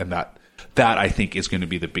critically, and that I think is going to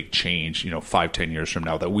be the big change, 5-10 years from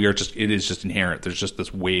now, that it is just inherent. There's just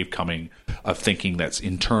this wave coming of thinking that's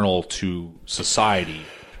internal to society,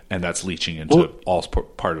 and that's leaching into all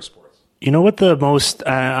part of sports. You know what the most,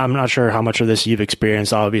 I'm not sure how much of this you've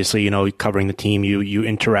experienced, obviously, covering the team, you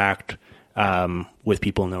interact with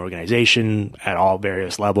people in the organization at all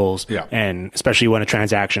various levels. Yeah. And especially when a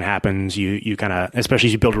transaction happens, you kind of, especially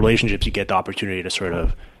as you build relationships, you get the opportunity to sort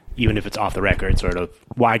of, even if it's off the record, sort of,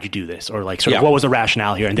 why'd you do this? Or like, sort of, what was the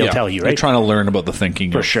rationale here? And they'll tell you, right? You're trying to learn about the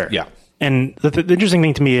thinking. For sure. Yeah. And the interesting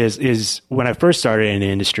thing to me is when I first started in the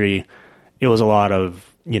industry, it was a lot of,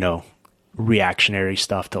 reactionary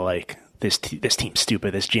stuff to like, this team's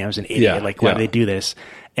stupid, this GM's an idiot, why do they do this?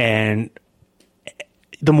 And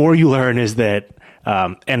the more you learn is that,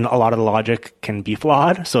 and a lot of the logic can be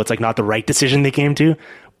flawed, so it's like not the right decision they came to,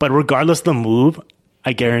 but regardless of the move,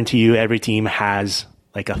 I guarantee you every team has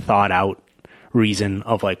like a thought out reason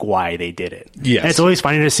of like why they did it. Yes. And it's always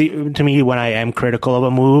funny to me when I am critical of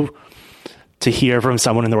a move, to hear from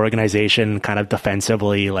someone in the organization kind of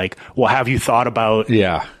defensively, like, well, have you thought about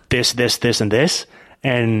this, and this?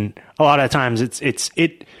 And a lot of times it's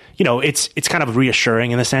kind of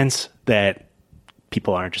reassuring in the sense that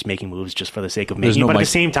people aren't just making moves just for the sake of making it. But at the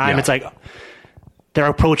same time, it's like they're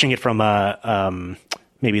approaching it from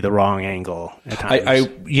maybe the wrong angle at times.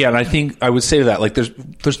 And I think I would say to that, like,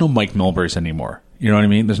 there's no Mike Milburys anymore. You know what I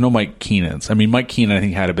mean? There's no Mike Keenans. I mean, Mike Keenan, I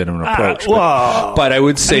think, had a bit of an approach. But I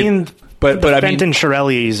would say... But Benton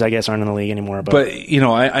Chiarellis, I guess, aren't in the league anymore. But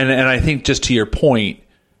I think just to your point,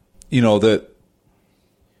 that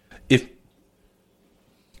if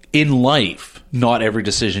in life, not every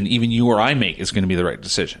decision, even you or I make, is going to be the right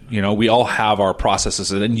decision. We all have our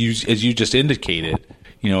processes, and as you just indicated,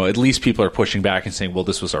 at least people are pushing back and saying, "Well,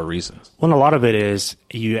 this was our reasons." Well, and a lot of it is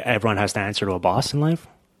everyone has to answer to a boss in life.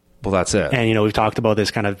 Well, that's it. And, we've talked about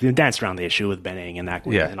this kind of danced around the issue with Benning and that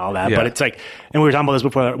and all that. Yeah. But it's like, and we were talking about this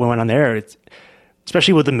before we went on there, it's,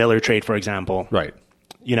 especially with the Miller trade, for example. Right.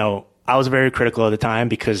 I was very critical at the time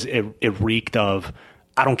because it reeked of,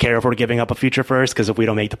 I don't care if we're giving up a future first, because if we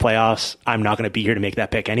don't make the playoffs, I'm not going to be here to make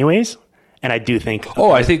that pick anyways. And I do think...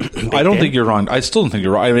 I don't think you're wrong. I still don't think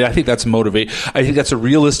you're wrong. I mean, I think that's I think that's a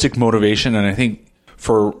realistic motivation. And I think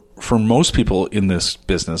for most people in this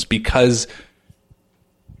business, because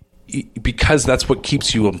that's what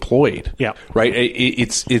keeps you employed. Yeah. Right.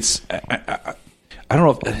 It's I don't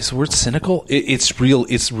know if is the word cynical. It's real.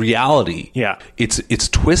 It's reality. Yeah. It's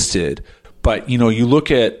twisted, but you look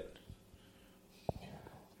at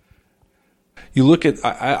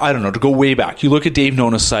I don't know, to go way back. You look at Dave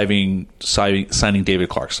Nonis signing David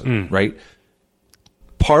Clarkson, right?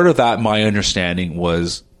 Part of that, my understanding,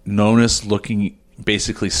 was Nonis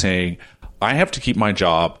basically saying, I have to keep my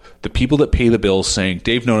job. The people that pay the bills saying,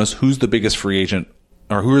 Dave Nonis, who's the biggest free agent,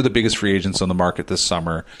 or who are the biggest free agents on the market this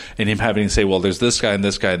summer? And him having to say, well, there's this guy and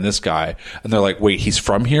this guy and this guy. And they're like, wait, he's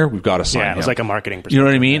from here? We've got to sign him. Yeah, it was like a marketing perspective. You know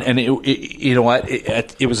what I mean? And you know what?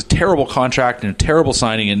 It was a terrible contract and a terrible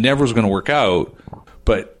signing, and never was going to work out.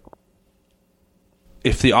 But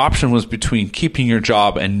if the option was between keeping your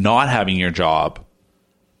job and not having your job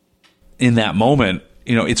in that moment,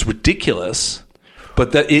 it's ridiculous.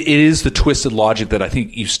 But that it is the twisted logic that I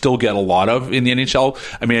think you still get a lot of in the NHL.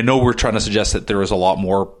 I mean, I know we're trying to suggest that there is a lot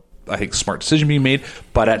more, I think, smart decision being made.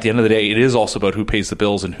 But at the end of the day, it is also about who pays the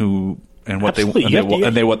bills and what they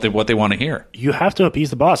want to hear. You have to appease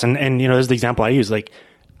the boss, and this is the example I use. Like,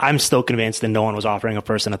 I'm still convinced that no one was offering a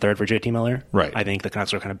first and a third for JT Miller. Right. I think the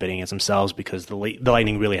Canucks were kind of bidding against themselves because the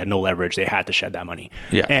Lightning really had no leverage. They had to shed that money.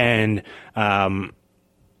 Yeah. And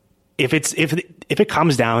if it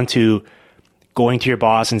comes down to going to your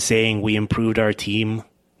boss and saying we improved our team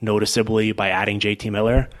noticeably by adding JT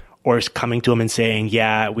Miller, or is coming to him and saying,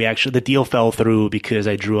 yeah, the deal fell through because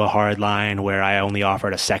I drew a hard line where I only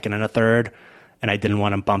offered a second and a third and I didn't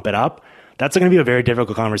want to bump it up. That's going to be a very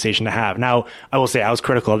difficult conversation to have. Now, I will say I was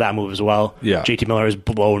critical of that move as well. Yeah. JT Miller has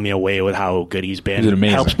blown me away with how good he's been. He did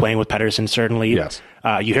amazing. Helps playing with Pettersson, certainly. Yes.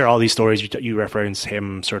 You hear all these stories. You reference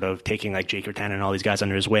him sort of taking like Jake Virtanen and all these guys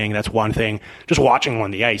under his wing. That's one thing. Just watching him on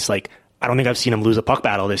the ice, like, I don't think I've seen him lose a puck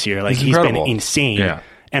battle this year. Like, he's been insane. Yeah.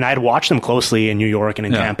 And I'd watched him closely in New York and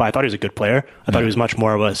in Tampa. I thought he was a good player. I thought he was much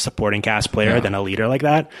more of a supporting cast player than a leader like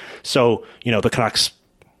that. So, the Canucks,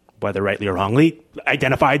 whether rightly or wrongly,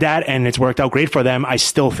 identified that, and it's worked out great for them. I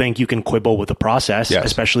still think you can quibble with the process,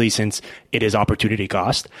 especially since it is opportunity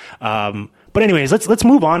cost. But anyways, let's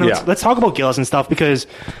move on. Let's talk about Gillis and stuff, because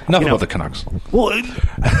enough about the Canucks. Well,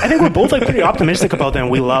 I think we're both like pretty optimistic about them.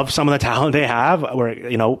 We love some of the talent they have.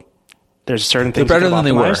 There's certain things they're better than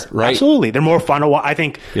they were, right? Absolutely, they're more fun to watch. I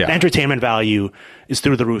think the entertainment value is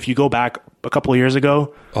through the roof. You go back a couple of years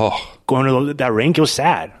ago, going to that rink, it was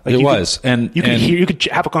sad. Like it was, and you could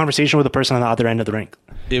have a conversation with a person on the other end of the rink.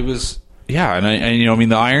 It was, and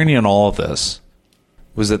the irony in all of this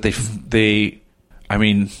was that they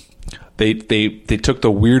took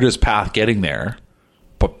the weirdest path getting there,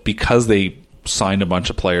 but because they signed a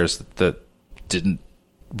bunch of players that didn't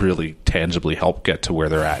really tangibly help get to where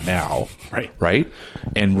they're at now, right,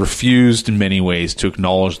 and refused in many ways to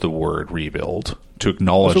acknowledge the word rebuild, to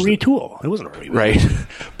acknowledge it was a retool. It wasn't a rebuild, right?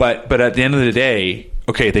 But at the end of the day,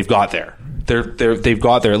 okay, they've got there. They've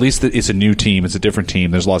got there. At least it's a new team. It's a different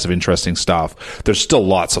team. There's lots of interesting stuff. There's still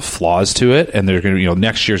lots of flaws to it, and they're going to,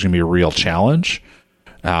 next year's going to be a real challenge.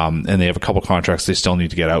 And they have a couple contracts they still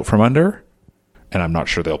need to get out from under, and I'm not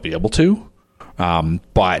sure they'll be able to.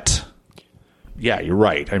 But yeah, you're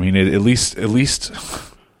right. I mean, at least the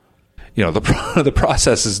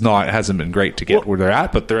process hasn't been great to get where they're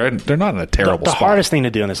at, but they're not in a terrible spot. The hardest thing to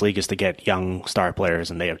do in this league is to get young star players,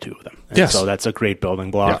 and they have two of them. And so that's a great building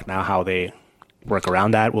block. Now how they work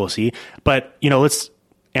around that, we'll see. But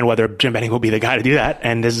and whether Jim Benning will be the guy to do that,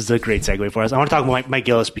 and this is a great segue for us. I want to talk about Mike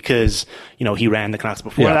Gillis because he ran the Canucks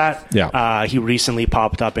before that. Yeah. He recently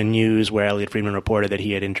popped up in news where Elliot Friedman reported that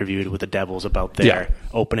he had interviewed with the Devils about their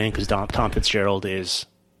opening, because Tom Fitzgerald is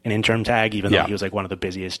an interim tag, even though he was like one of the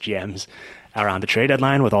busiest GMs around the trade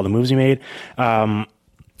deadline with all the moves he made.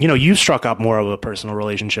 You struck up more of a personal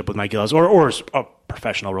relationship with Mike Gillis, or a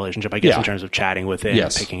professional relationship, I guess, in terms of chatting with him,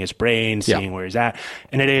 picking his brain, seeing where he's at.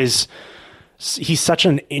 And he's such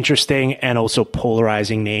an interesting and also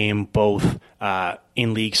polarizing name, both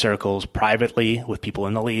in league circles, privately with people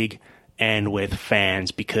in the league, and with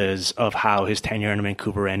fans, because of how his tenure in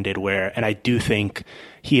Vancouver ended. And I do think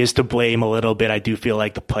he is to blame a little bit. I do feel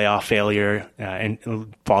like the playoff failure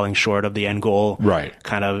and falling short of the end goal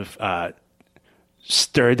kind of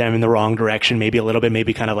stirred them in the wrong direction, maybe a little bit,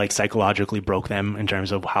 maybe kind of like psychologically broke them in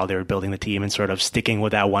terms of how they were building the team and sort of sticking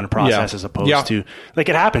with that one process as opposed to, like,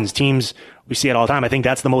 it happens. Teams, we see it all the time. I think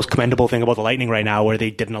that's the most commendable thing about the Lightning right now, where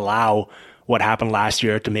they didn't allow what happened last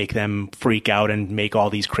year to make them freak out and make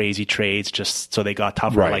all these crazy trades just so they got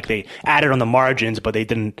tougher. Like, they added on the margins, but they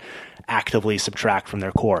didn't actively subtract from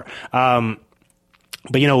their core. But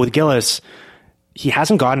with Gillis, he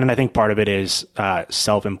hasn't gotten, and I think part of it is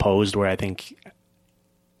self-imposed, where I think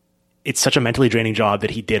it's such a mentally draining job that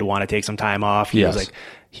he did want to take some time off.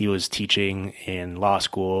 He was teaching in law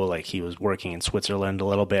school, like he was working in Switzerland a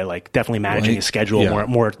little bit, like definitely managing his schedule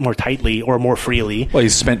more tightly or more freely. Well,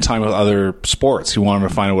 he's spent time with other sports. He wanted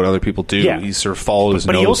to find out what other people do. Yeah. He sort of follows.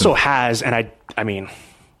 But he also has, and I mean,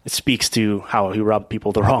 it speaks to how he rubbed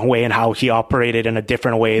people the wrong way and how he operated in a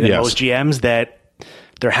different way than most GMs, that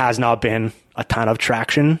there has not been a ton of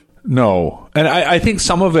traction. No. And I think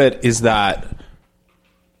some of it is that,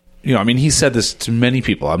 he said this to many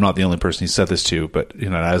people. I'm not the only person he said this to, but,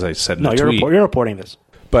 as I said in the tweet. You're reporting this.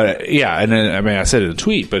 But, and then, I said it in a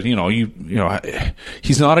tweet, but,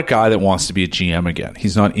 he's not a guy that wants to be a GM again.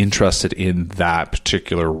 He's not interested in that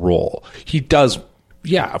particular role. He does,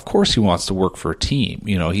 of course he wants to work for a team.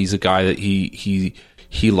 He's a guy that he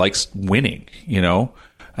likes winning,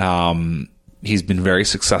 He's been very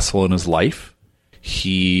successful in his life.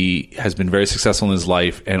 He has been very successful in his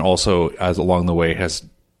life, and also, as along the way, has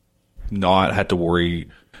not had to worry,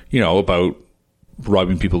 about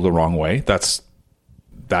rubbing people the wrong way. That's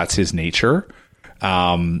his nature.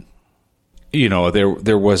 There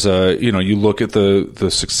was you look at the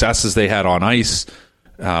successes they had on ice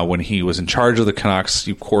when he was in charge of the Canucks.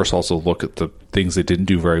 You, of course, also look at the things they didn't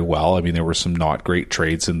do very well. I mean, there were some not great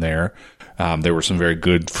trades in there. There were some very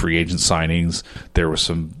good free agent signings. There was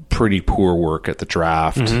some pretty poor work at the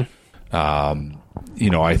draft. Mm-hmm.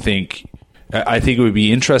 I think I think it would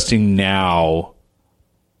be interesting now.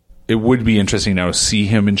 It would be interesting now to see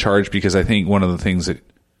him in charge, because I think one of the things that,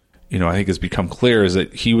 I think has become clear is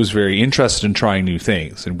that he was very interested in trying new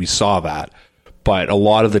things, and we saw that. But a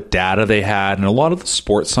lot of the data they had and a lot of the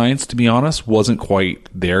sports science, to be honest, wasn't quite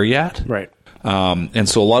there yet. Right. And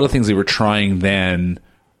so a lot of things they were trying then,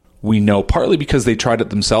 we know partly because they tried it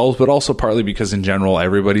themselves, but also partly because in general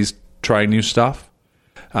everybody's trying new stuff.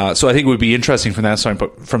 So I think it would be interesting from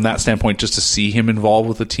that standpoint, just to see him involved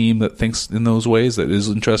with a team that thinks in those ways, that is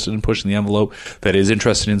interested in pushing the envelope, that is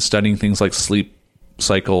interested in studying things like sleep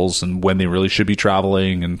cycles and when they really should be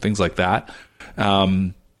traveling and things like that.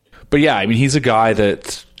 But yeah, I mean, he's a guy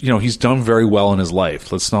that, he's done very well in his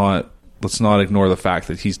life. Let's not ignore the fact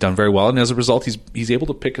that he's done very well, and as a result, he's able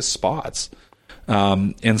to pick his spots.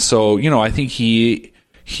 And so, I think he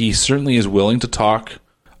certainly is willing to talk.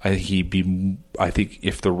 I think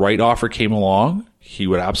if the right offer came along, he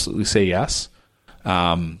would absolutely say yes.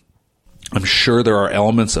 I'm sure there are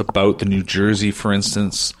elements about the New Jersey, for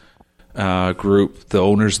instance, group, the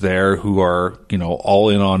owners there who are, all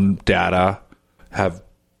in on data, have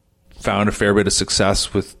found a fair bit of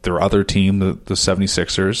success with their other team, the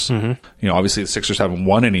 76ers. Mm-hmm. Obviously the Sixers haven't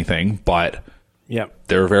won anything, but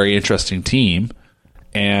they're a very interesting team,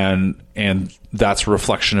 and that's a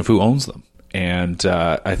reflection of who owns them. And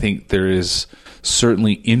I think there is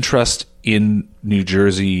certainly interest in New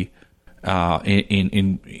Jersey.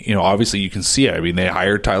 In obviously you can see it. I mean, they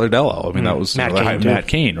hired Tyler Dellow. I mean, that was Matt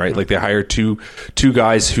Cain, right? Like, they hired two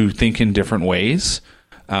guys who think in different ways,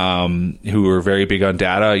 who are very big on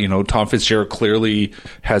data. Tom Fitzgerald clearly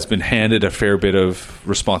has been handed a fair bit of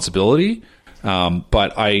responsibility,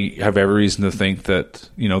 but I have every reason to think that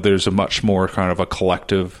there's a much more kind of a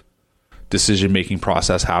collective decision-making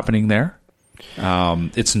process happening there.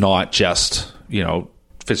 It's not just,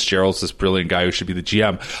 Fitzgerald's this brilliant guy who should be the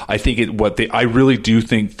GM. I think I really do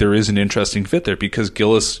think there is an interesting fit there, because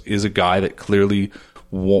Gillis is a guy that clearly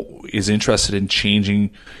is interested in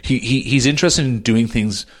changing. He's interested in doing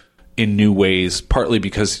things in new ways, partly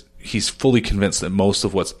because he's fully convinced that most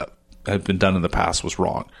of what's had been done in the past was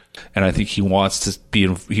wrong. And I think he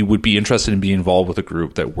would be interested in being involved with a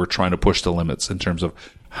group that we're trying to push the limits in terms of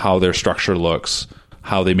how their structure looks,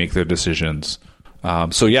 how they make their decisions.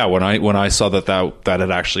 So yeah, when I saw that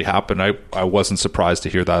had actually happened, I wasn't surprised to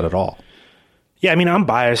hear that at all. Yeah, I mean, I'm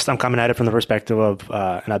biased. I'm coming at it from the perspective of,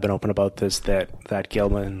 and I've been open about this, that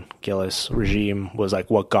Gillis regime was like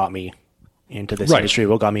what got me into this industry,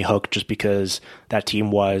 what got me hooked, just because that team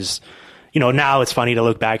was, now it's funny to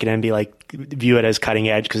look back at it and be like, view it as cutting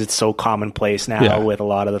edge, because it's so commonplace now with a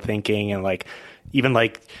lot of the thinking, and like, even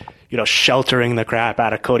like, sheltering the crap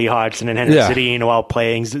out of Cody Hodgson and Henry Cedine while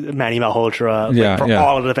playing Manny Malhotra for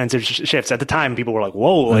all of the defensive shifts. At the time, people were like,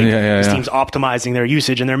 whoa, this team's optimizing their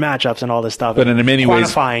usage and their matchups and all this stuff. But in many ways,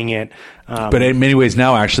 quantifying it. But in many ways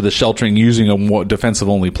now, actually, the sheltering using a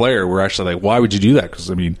defensive-only player, we're actually like, why would you do that? Because,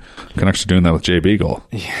 I mean, I'm actually doing that with Jay Beagle.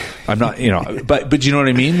 I'm not, but you know what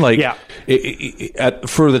I mean? Like,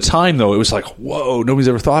 for the time, though, it was like, whoa, nobody's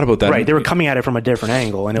ever thought about that. Right, they were coming at it from a different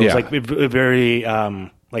angle, and it was like very...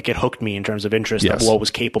 like, it hooked me in terms of interest of what was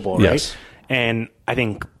capable, right? Yes. And I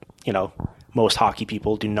think, most hockey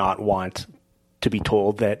people do not want to be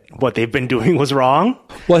told that what they've been doing was wrong.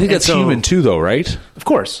 Well, I think that's human too, though, right? Of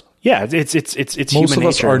course. Yeah, it's most human of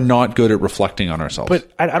us nature. are not good at reflecting on ourselves. But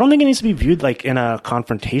I don't think it needs to be viewed like in a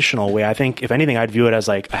confrontational way. I think, if anything, I'd view it as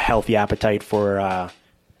like a healthy appetite for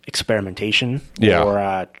experimentation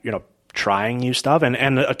or, trying new stuff.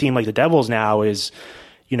 And a team like the Devils now is,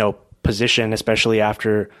 position, especially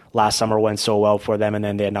after last summer went so well for them, and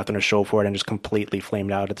then they had nothing to show for it and just completely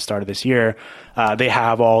flamed out at the start of this year. They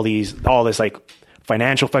have all this like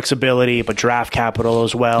financial flexibility, but draft capital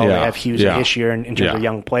as well. They have huge this year in terms of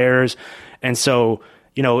young players, and so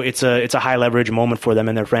it's a high leverage moment for them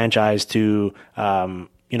in their franchise to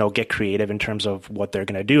get creative in terms of what they're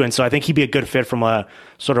going to do. And so I think he'd be a good fit from a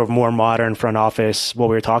sort of more modern front office. What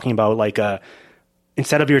we were talking about, like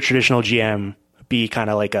instead of your traditional GM, be kind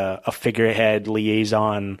of like a figurehead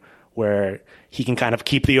liaison where he can kind of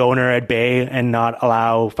keep the owner at bay and not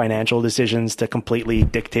allow financial decisions to completely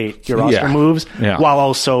dictate your roster moves, while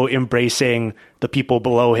also embracing the people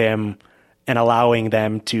below him and allowing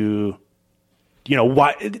them to,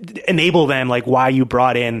 enable them, like why you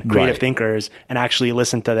brought in creative thinkers, and actually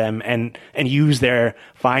listen to them and use their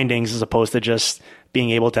findings, as opposed to just being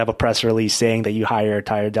able to have a press release saying that you hired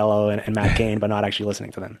Tyler Dellow and Matt Cain, but not actually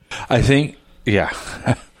listening to them. I think the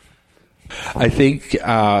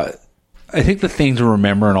thing to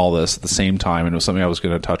remember in all this at the same time, and it was something I was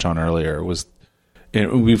going to touch on earlier, was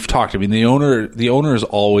we've talked. I mean, the owner is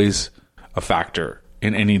always a factor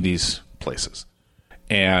in any of these places.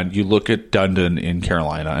 And you look at Dundon in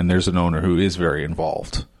Carolina, and there's an owner who is very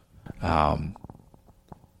involved. And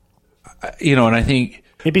I think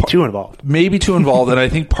maybe too involved. And I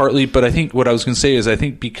think partly, but I think what I was going to say is I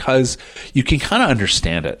think because you can kind of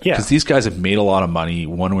understand it. Because these guys have made a lot of money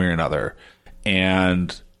one way or another.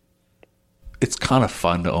 And it's kind of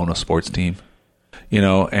fun to own a sports team,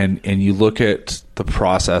 and you look at the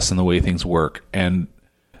process and the way things work. And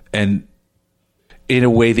in a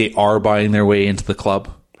way, they are buying their way into the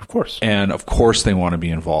club. Of course. And of course they want to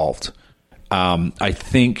be involved. I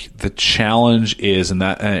think the challenge is,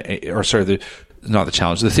 not the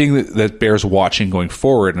challenge, the thing that bears watching going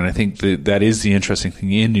forward, and I think that is the interesting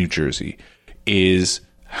thing in New Jersey, is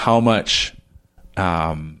how much,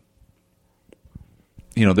 the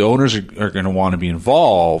owners are going to want to be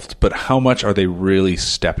involved, but how much are they really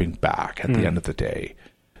stepping back at the end of the day?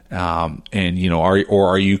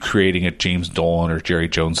 Are you creating a James Dolan or Jerry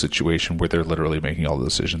Jones situation where they're literally making all the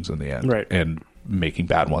decisions in the end, right, and making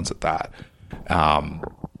bad ones at that? I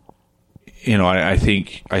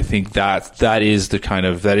think that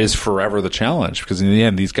is forever the challenge, because in the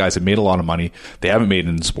end, these guys have made a lot of money. They haven't made it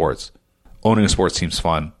in sports. Owning a sports team's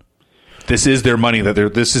fun. This is their money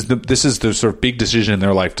this is the sort of big decision in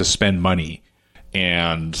their life to spend money.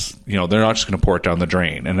 And, they're not just going to pour it down the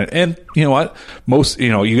drain. And you know what?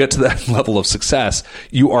 You get to that level of success,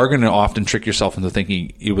 you are going to often trick yourself into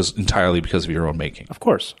thinking it was entirely because of your own making. Of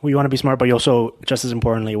course. Well, you want to be smart, but you also, just as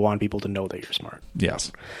importantly, want people to know that you're smart.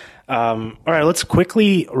 Yes. All right, let's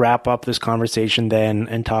quickly wrap up this conversation then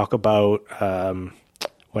and talk about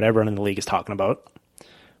what everyone in the league is talking about,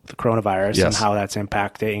 the coronavirus, and how that's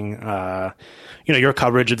impacting, your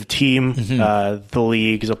coverage of the team, the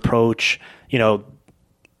league's approach.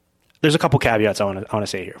 There's a couple caveats I want to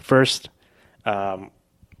say here. First,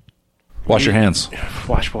 wash your hands.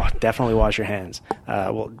 Definitely wash your hands.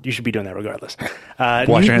 Well, you should be doing that regardless.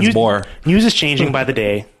 Wash your hands more. News is changing by the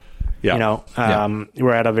day. Yeah.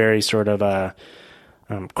 We're at a very sort of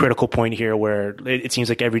critical point here where it seems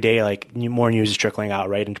like every day, like more news is trickling out,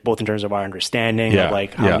 right? And both in terms of our understanding of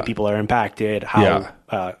like how many people are impacted, how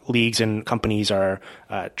leagues and companies are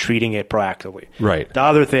treating it proactively. Right. The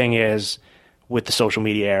other thing is, with the social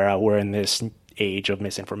media era, we're in this age of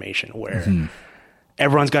misinformation where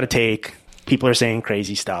everyone's got a take. People are saying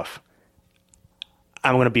crazy stuff.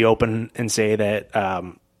 I'm going to be open and say that,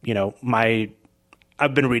 I've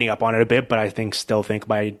been reading up on it a bit, but I still think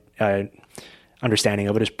my understanding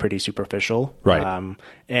of it is pretty superficial. Right.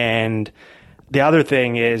 And the other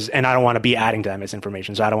thing is, and I don't want to be adding to that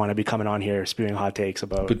misinformation, so I don't want to be coming on here spewing hot takes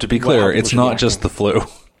about. But to be clear, it's not just the flu.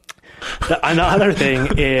 Another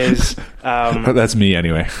thing is, that's me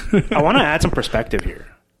anyway. I want to add some perspective here,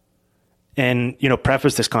 and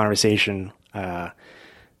preface this conversation.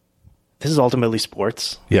 This is ultimately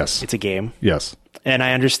sports. Yes, it's a game. Yes, and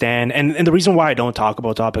I understand. And the reason why I don't talk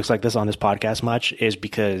about topics like this on this podcast much is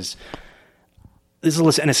because this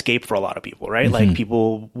is an escape for a lot of people, right? Like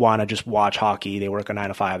people want to just watch hockey. They work a 9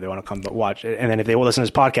 to 5. They want to come watch it. And then if they will listen to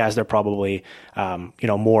this podcast, they're probably,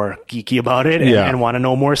 more geeky about it and want to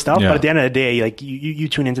know more stuff. Yeah. But at the end of the day, like you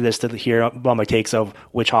tune into this to hear about my takes of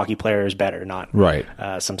which hockey player is better, not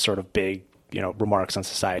some sort of big, remarks on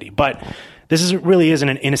society. But this really isn't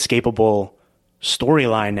an inescapable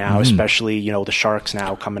storyline now, especially, the Sharks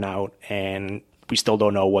now coming out, and we still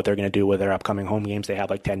don't know what they're going to do with their upcoming home games. They have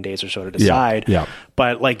like 10 days or so to decide. Yeah.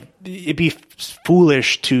 But like, it'd be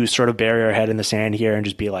foolish to sort of bury our head in the sand here and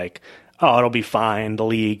just be like, oh, it'll be fine. The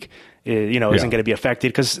league, isn't going to be affected,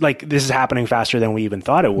 because like this is happening faster than we even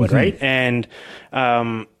thought it would. Right. And,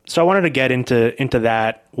 so I wanted to get into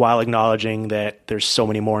that while acknowledging that there's so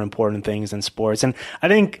many more important things than sports. And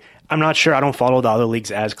I'm not sure, I don't follow the other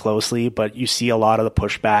leagues as closely, but you see a lot of the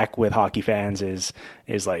pushback with hockey fans is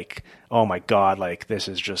like, oh my God, like this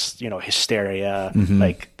is just, hysteria.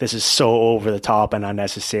 Like this is so over the top and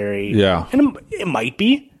unnecessary. Yeah. And it might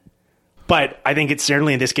be, but I think it's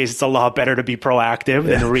certainly in this case, it's a lot better to be proactive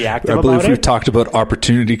than reactive about it. I believe we've talked about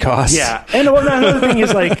opportunity costs. Yeah. And another thing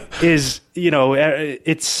is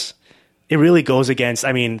it really goes against,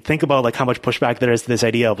 think about like how much pushback there is to this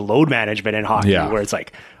idea of load management in hockey, where it's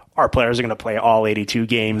like, our players are going to play all 82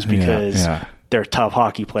 games because they're tough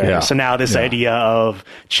hockey players. Yeah. So now this idea of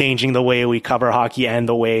changing the way we cover hockey and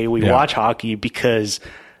the way we watch hockey because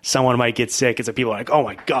someone might get sick, it's like people are like, oh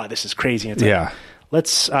my God, this is crazy. It's like,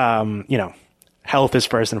 let's, health is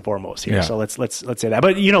first and foremost here. Yeah. So let's say that.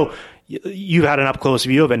 But, you've had an up close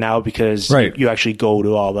view of it now because you actually go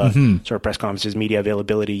to all the sort of press conferences, media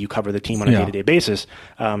availability, you cover the team on a day-to-day basis.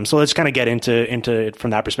 So let's kind of get into it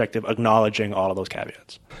from that perspective, acknowledging all of those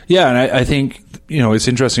caveats. Yeah. And I think, it's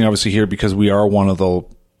interesting obviously here because we are one of the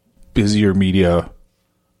busier media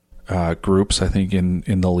groups, I think,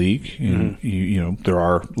 in the league. And, you know, there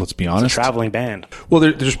are, let's be honest, it's a traveling band. Well,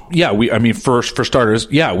 there's for starters,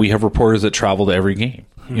 we have reporters that travel to every game.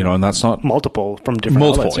 You know, and that's not multiple from different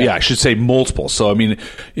outlets, I should say multiple. So, I mean,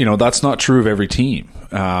 you know, that's not true of every team.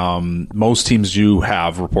 Most teams do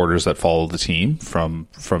have reporters that follow the team from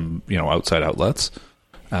you know, outside outlets,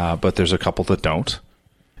 but there's a couple that don't.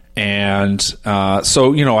 And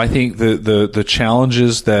so, you know, I think the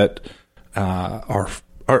challenges that are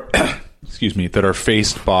excuse me, that are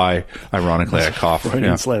faced by, ironically, I cough.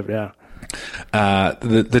 Slip, yeah.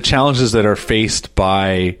 The challenges that are faced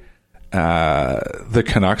by the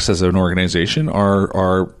Canucks as an organization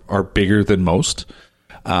are bigger than most,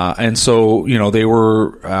 and so, you know, they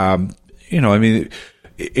were, you know, I mean,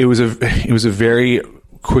 it was a very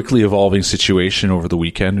quickly evolving situation over the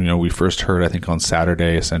weekend. You know, we first heard, I think, on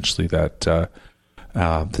Saturday, essentially that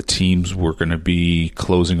the teams were going to be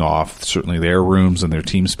closing off certainly their rooms and their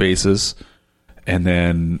team spaces, and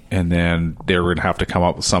then they were going to have to come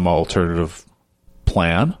up with some alternative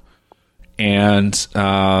plan, and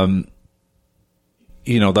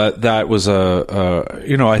you know, that was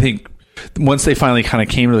you know, I think once they finally kind of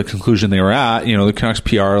came to the conclusion they were at, you know, the Canucks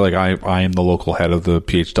PR, like I am the local head of the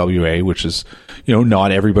PHWA, which is, you know,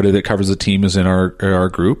 not everybody that covers the team is in our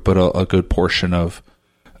group, but a good portion of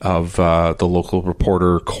the local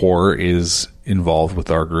reporter core is involved with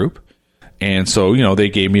our group. And so, you know, they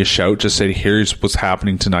gave me a shout, just said, here's what's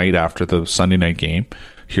happening tonight after the Sunday night game.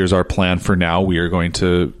 Here's our plan for now. We are going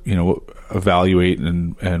to, you know, evaluate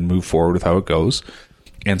and move forward with how it goes.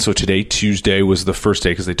 And so today, Tuesday, was the first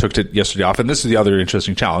day because they took it yesterday off. And this is the other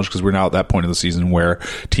interesting challenge because we're now at that point of the season where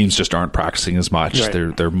teams just aren't practicing as much.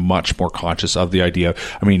 Right. They're much more conscious of the idea.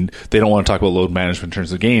 I mean, they don't want to talk about load management in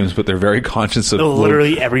terms of games, but they're very conscious of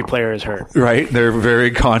literally every player is hurt. Right. They're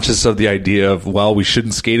very conscious of the idea of, well, we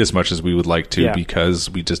shouldn't skate as much as we would like to because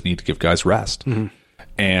we just need to give guys rest. Mm-hmm.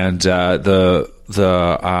 And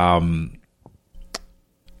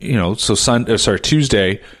you know, so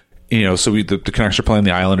Tuesday, you know, so the Canucks are playing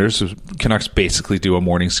the Islanders. So Canucks basically do a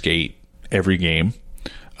morning skate every game,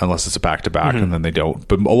 unless it's a back-to-back, and then they don't.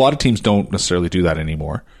 But a lot of teams don't necessarily do that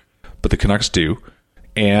anymore, but the Canucks do.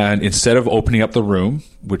 And instead of opening up the room,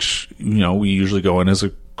 which, you know, we usually go in as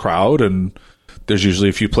a crowd, and there's usually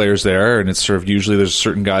a few players there, and it's sort of usually there's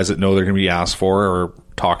certain guys that know they're going to be asked for or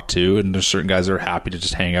talked to, and there's certain guys that are happy to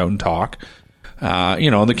just hang out and talk. You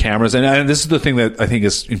know, the cameras, and this is the thing that I think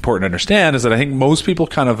is important to understand, is that I think most people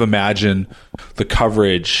kind of imagine the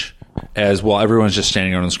coverage as, well, everyone's just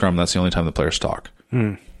standing out on the scrum, that's the only time the players talk.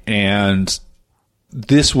 And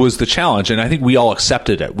this was the challenge, and I think we all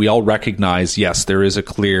accepted it. We all recognized, yes, there is a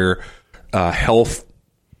clear health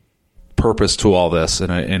purpose to all this,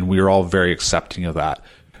 and we were all very accepting of that.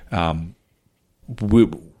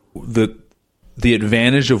 The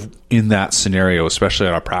advantage of in that scenario, especially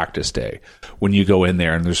on a practice day, when you go in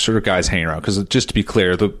there and there's sort of guys hanging around, because just to be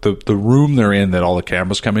clear, the room they're in that all the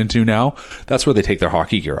cameras come into now, that's where they take their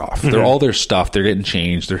hockey gear off. They're all their stuff, they're getting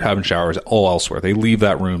changed, they're having showers all elsewhere. They leave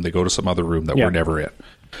that room, they go to some other room that we're never in,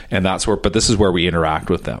 and that's where. But this is where we interact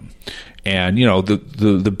with them, and you know,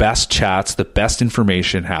 the best chats, the best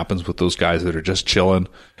information happens with those guys that are just chilling,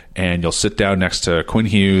 and you'll sit down next to Quinn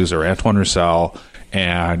Hughes or Antoine Roussel.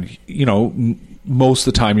 And, you know, most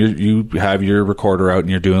of the time you have your recorder out and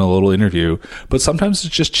you're doing a little interview, but sometimes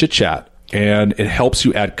it's just chit chat, and it helps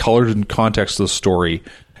you add color and context to the story.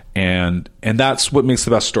 And that's what makes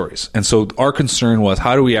the best stories. And so our concern was,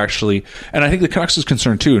 how do we actually, and I think the Canucks'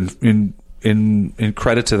 concern too, in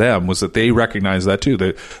credit to them, was that they recognize that too,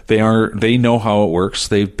 that they know how it works.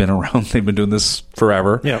 They've been around, they've been doing this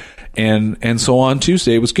forever. Yeah. And so on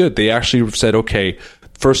Tuesday, it was good. They actually said, okay,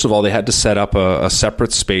 first of all, they had to set up a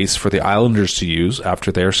separate space for the Islanders to use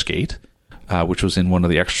after their skate, which was in one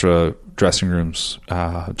of the extra dressing rooms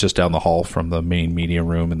just down the hall from the main media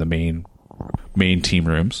room and the main team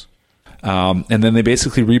rooms. And then they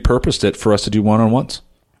basically repurposed it for us to do one-on-ones.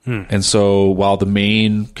 And so while the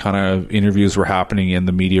main kind of interviews were happening in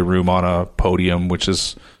the media room on a podium, which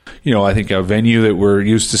is, you know, I think a venue that we're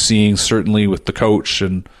used to seeing, certainly with the coach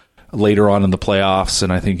and later on in the playoffs,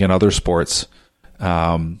 and I think in other sports, you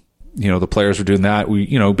know, the players were doing that. We,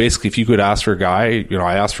 you know, basically, if you could ask for a guy, you know,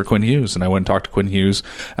 I asked for Quinn Hughes, and I went and talked to Quinn Hughes,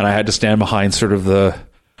 and I had to stand behind sort of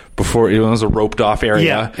before it was a roped off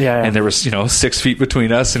area, and there was, you know, 6 feet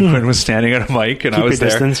between us, and Quinn was standing at a mic, and I was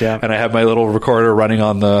there, distance, and I had my little recorder running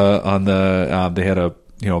on the they had a,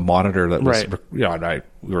 you know, monitor that was, you know, and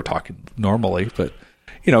we were talking normally, but,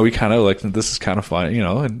 you know, we kind of like, this is kind of fun, you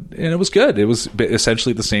know, and it was good. It was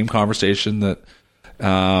essentially the same conversation that,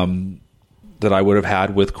 that I would have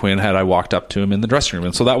had with Quinn had I walked up to him in the dressing room.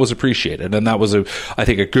 And so that was appreciated. And that was, I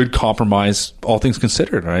think, a good compromise, all things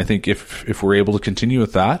considered. And I think if we're able to continue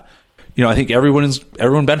with that, I think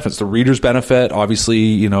everyone benefits. The readers benefit.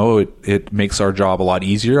 Obviously, it makes our job a lot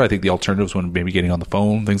easier. I think the alternatives when maybe getting on the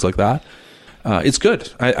phone, things like that, it's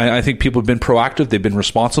good. I think people have been proactive. They've been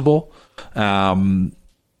responsible. The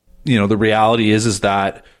reality is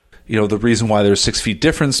that, the reason why there's 6 feet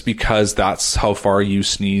difference because that's how far you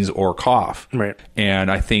sneeze or cough. Right. And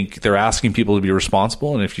I think they're asking people to be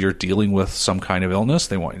responsible. And if you're dealing with some kind of illness,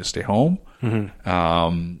 they want you to stay home. Mm-hmm.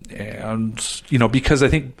 Because I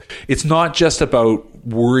think it's not just about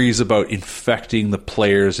worries about infecting the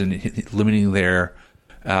players and limiting their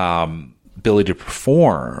ability to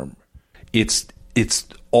perform. It's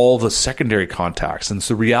all the secondary contacts. And it's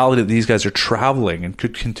the reality that these guys are traveling and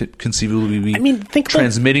could conceivably be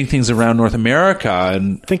transmitting things around North America.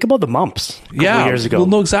 And think about the mumps a couple years ago. Well,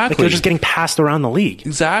 no, exactly. Like they're just getting passed around the league.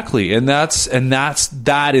 Exactly. And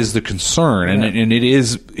that is the concern. And it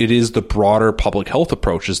is the broader public health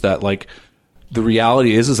approach is that like the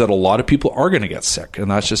reality is that a lot of people are going to get sick and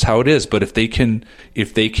that's just how it is. But if they can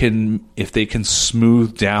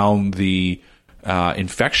smooth down the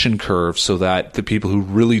infection curve so that the people who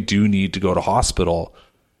really do need to go to hospital,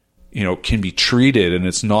 can be treated and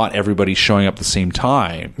it's not everybody showing up at the same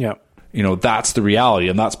time. Yeah. That's the reality.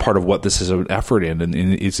 And that's part of what this is an effort in and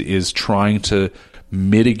is trying to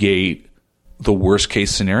mitigate the worst case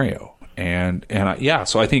scenario.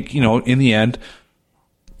 So I think, in the end,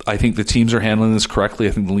 I think the teams are handling this correctly.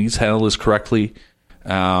 I think the leagues handle this correctly.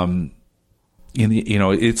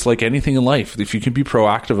 It's like anything in life. If you can be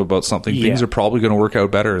proactive about something, things are probably going to work out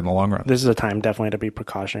better in the long run. This is a time definitely to be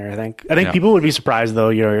precautionary. I think people would be surprised though.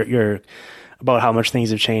 You're about how much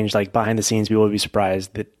things have changed. Like behind the scenes, people would be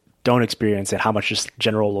surprised that don't experience it. How much just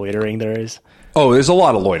general loitering there is. Oh, there's a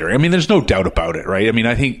lot of loitering. I mean, there's no doubt about it, right? I mean,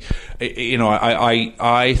 I think,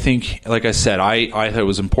 I think, like I said, I thought it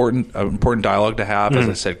was an important dialogue to have. As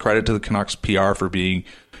I said, credit to the Canucks PR for being.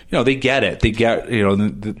 They get it. They get,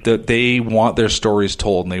 they want their stories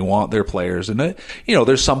told and they want their players. And,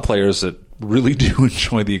 there's some players that really do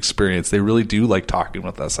enjoy the experience. They really do like talking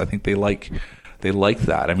with us. I think they like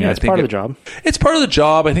that. I mean, it's part of the job. It's part of the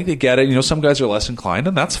job. I think they get it. Some guys are less inclined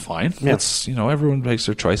and that's fine. Yeah. That's, everyone makes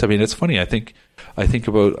their choice. I mean, it's funny. I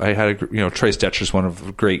had Trace Detcher's one of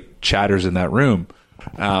the great chatters in that room.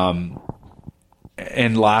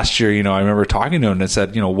 And last year, I remember talking to him and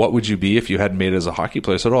said, what would you be if you hadn't made it as a hockey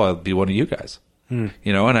player? I said, I'd be one of you guys. And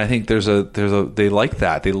I think they like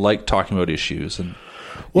that. They like talking about issues and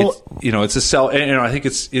it's a sell. And I think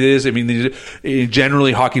it is. I mean,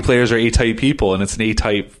 generally hockey players are A-type people and it's an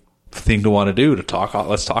A-type thing to want to do to talk.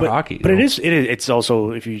 Let's talk hockey. But it's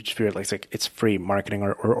also, if you feel like it's free marketing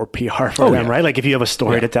or PR for them, right? Like if you have a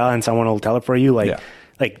story to tell and someone will tell it for you, like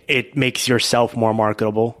it makes yourself more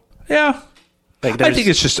marketable. Yeah. I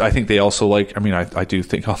think they also like, I do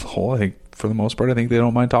think on the whole, I think for the most part, I think they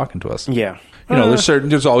don't mind talking to us. Yeah.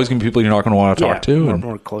 There's always going to be people you're not going to want to talk to.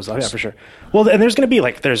 More closed off. Yeah, for sure. Well, and there's going to be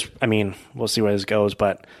we'll see where this goes,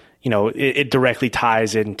 but it directly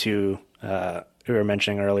ties into, we were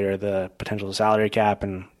mentioning earlier, the potential salary cap.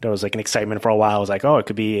 And there was like an excitement for a while. It was like, it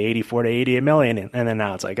could be 84 to 88 million. And then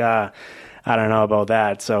now it's like, I don't know about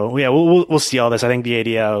that. So yeah, we'll see all this. I think the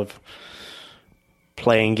idea of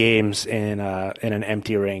playing games in an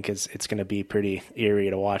empty rink it's going to be pretty eerie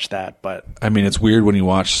to watch that. But I mean, it's weird when you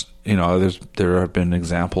watch. There have been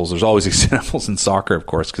examples. There's always examples in soccer, of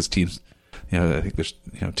course, because teams. I think there's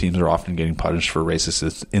teams are often getting punished for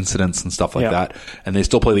racist incidents and stuff like that, and they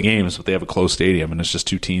still play the games, but they have a closed stadium, and it's just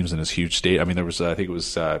two teams in this huge stadium. I mean, there was I think it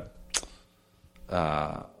was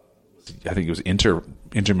Inter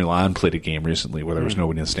Milan played a game recently where there was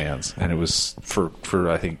nobody in the stands, and it was for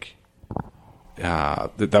I think.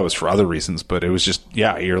 That was for other reasons, but it was just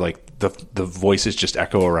you're like the voices just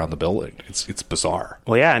echo around the building. It's bizarre.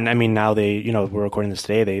 Well, yeah, and I mean now we're recording this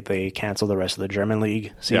today. They canceled the rest of the German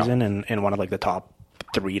league season, and one of like the top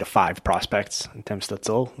 3 to 5 prospects in Tim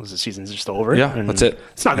Stützle. The season's just over. Yeah, and that's it.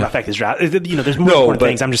 It's not going to affect his draft. There's more important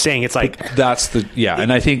things. I'm just saying it's like that's the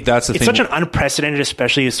and I think that's the thing. It's such an unprecedented,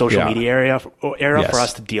 especially social media era for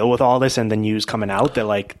us to deal with all this and the news coming out that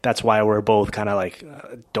like that's why we're both kind of like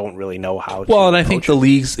don't really know how. Well, and I think the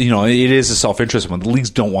leagues, it is a self-interest one. The leagues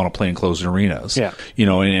don't want to play in closed arenas. Yeah,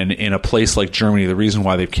 and in a place like Germany, the reason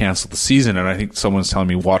why they've canceled the season, and I think someone's telling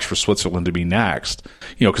me watch for Switzerland to be next.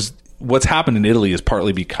 Because what's happened in Italy is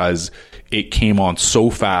partly because it came on so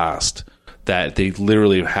fast that they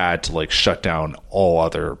literally had to like shut down all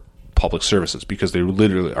other public services because they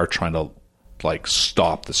literally are trying to like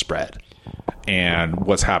stop the spread. And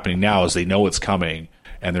what's happening now is they know it's coming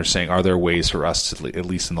and they're saying, are there ways for us to, at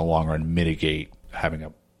least in the long run, mitigate having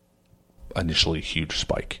a initially huge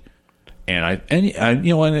spike? And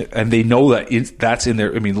they know that that's in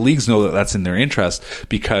their. I mean, the leagues know that that's in their interest,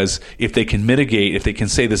 because if they can mitigate, if they can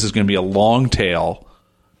say this is going to be a long tail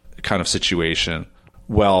kind of situation,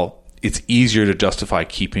 well, it's easier to justify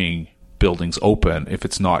keeping buildings open if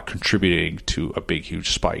it's not contributing to a big,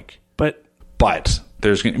 huge spike. But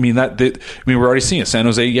there's, we're already seeing it. San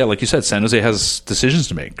Jose, yeah, like you said, San Jose has decisions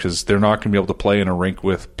to make because they're not going to be able to play in a rink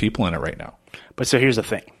with people in it right now. But so here's the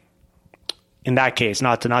thing. In that case,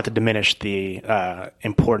 not to diminish the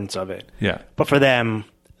importance of it. Yeah. But for them,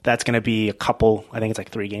 that's going to be a couple. I think it's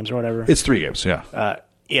like 3 games or whatever. It's 3 games. Yeah.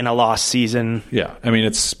 In a lost season. Yeah. I mean,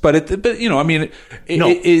 it's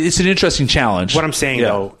an interesting challenge. What I'm saying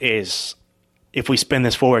though is, if we spin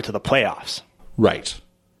this forward to the playoffs, right?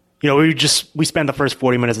 We spent the first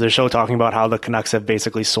 40 minutes of the show talking about how the Canucks have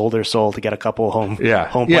basically sold their soul to get a couple home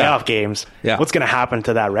playoff games. Yeah. What's going to happen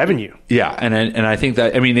to that revenue? Yeah, and I think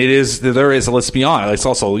that, there is, let's be honest, it's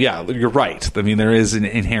also, you're right. I mean, there is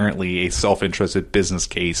inherently a self-interested business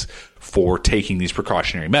case for taking these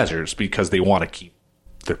precautionary measures because they want to keep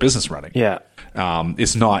their business running. Yeah.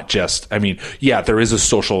 It's not just, there is a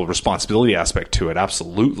social responsibility aspect to it,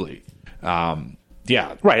 absolutely.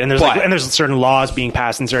 Yeah, right. And there's certain laws being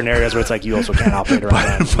passed in certain areas where it's like you also can't operate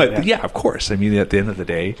around that. But of course. I mean, at the end of the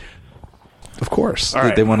day, of course,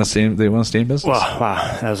 they want to stay. They want to stay in business. Well,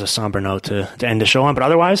 wow, that was a somber note to end the show on. But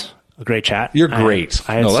otherwise, a great chat. You're great.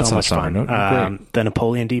 I had so much fun. The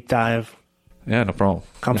Napoleon deep dive. Yeah, no problem.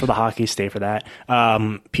 Come for the hockey, stay for that.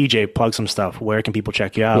 PJ, plug some stuff. Where can people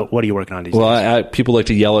check you out? What are you working on these days? People like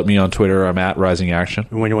to yell at me on Twitter. I'm at Rising Action.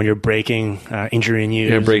 When you're breaking injury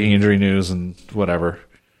news. Yeah, breaking injury news and whatever.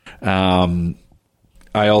 I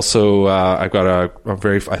also, I've got a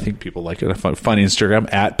very, I think people like it, a fun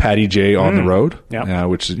Instagram, at Patty J on the road,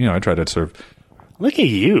 which is, I try to sort of. Look at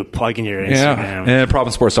you plugging your Instagram. And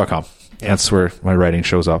provincesports.com. Yeah. That's where my writing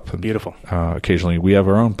shows up. And, beautiful. Occasionally we have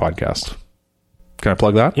our own podcast. Can I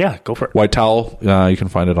plug that? Yeah, go for it. White Towel. You can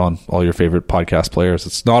find it on all your favorite podcast players.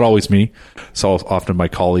 It's not always me. It's often my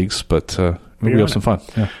colleagues, but we have some fun.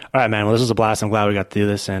 Yeah. All right, man. Well, this was a blast. I'm glad we got to do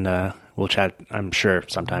this, and we'll chat, I'm sure,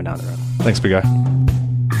 sometime down the road. Thanks, big guy.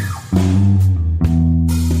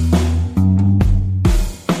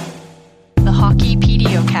 The Hockey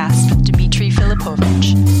PDOcast with Dmitry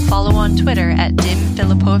Filipovich. Follow on Twitter at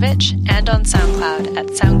DimFilipovich and on SoundCloud at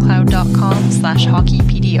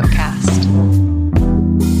soundcloud.com/hockeypdocast.